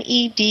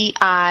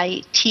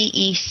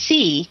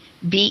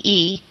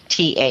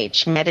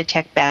MEDITECBETH,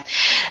 Meditech Beth.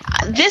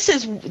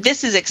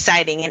 This is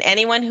exciting, and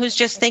anyone who's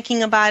just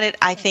thinking about it,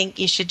 I think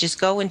you should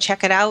just go and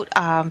check it out.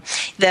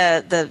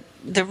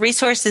 The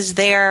resource is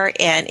there,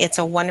 and it's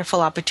a wonderful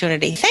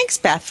opportunity. Thanks,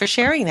 Beth, for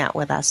sharing that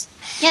with us.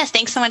 Yes,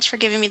 thanks so much for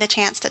giving me the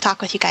chance to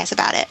talk with you guys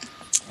about it.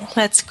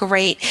 That's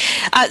great.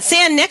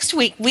 Sam, next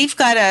week we've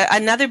got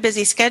another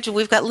busy schedule.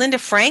 We've got Linda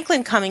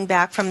Franklin coming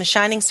back from the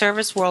Shining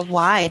Service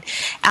Worldwide.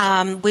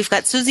 We've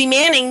got Susie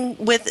Manning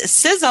with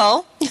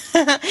Sizzle.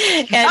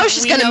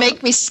 She's going to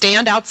make me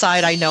stand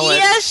outside. I know it.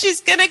 Yes,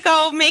 she's going to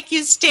go make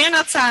you stand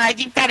outside.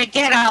 You've got to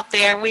get out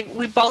there. We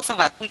both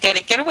of us, we got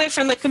to get away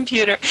from the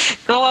computer,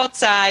 go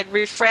outside,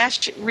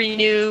 refresh,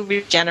 renew,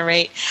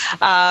 regenerate.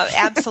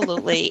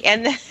 Absolutely.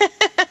 And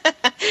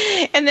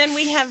then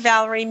we have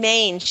Valerie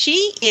Main.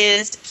 She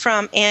is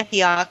from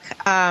Antioch.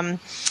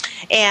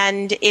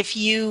 And if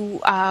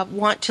you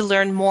want to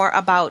learn more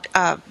about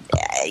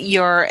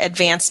your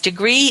advanced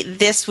degree,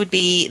 this would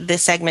be the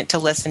segment to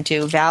listen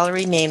to.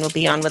 Valerie Main will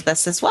be on with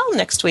us as well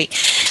next week.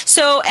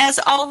 So, as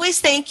always,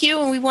 thank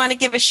you. And we want to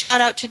give a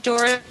shout-out to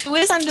Dora, who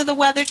is under the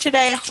weather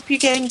today. I hope you're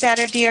getting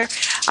better, dear.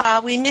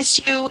 We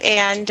miss you,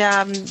 and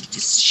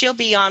she'll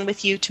be on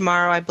with you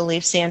tomorrow, I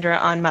believe, Sandra,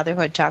 on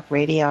Motherhood Talk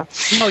Radio.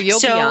 Oh,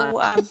 you'll be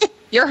on.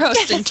 You're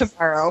hosting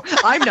tomorrow.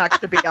 I'm not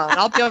going to be on.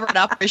 I'll be over at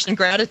Operation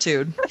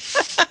Gratitude.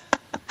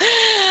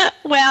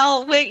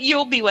 Well,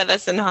 you'll be with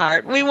us in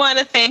heart. We want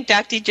to thank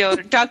Dr.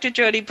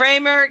 Jody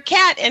Bramer,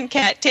 Kat and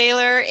Kat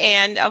Taylor,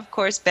 and, of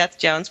course, Beth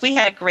Jones. We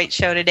had a great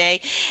show today.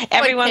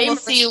 Everyone will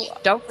see you.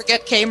 Don't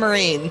forget Kay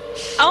Marine.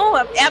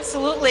 Oh,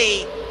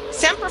 absolutely.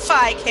 Semper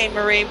Fi, Kay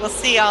Marie. We'll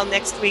see you all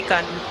next week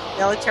on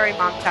Military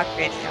Mom Talk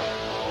Radio.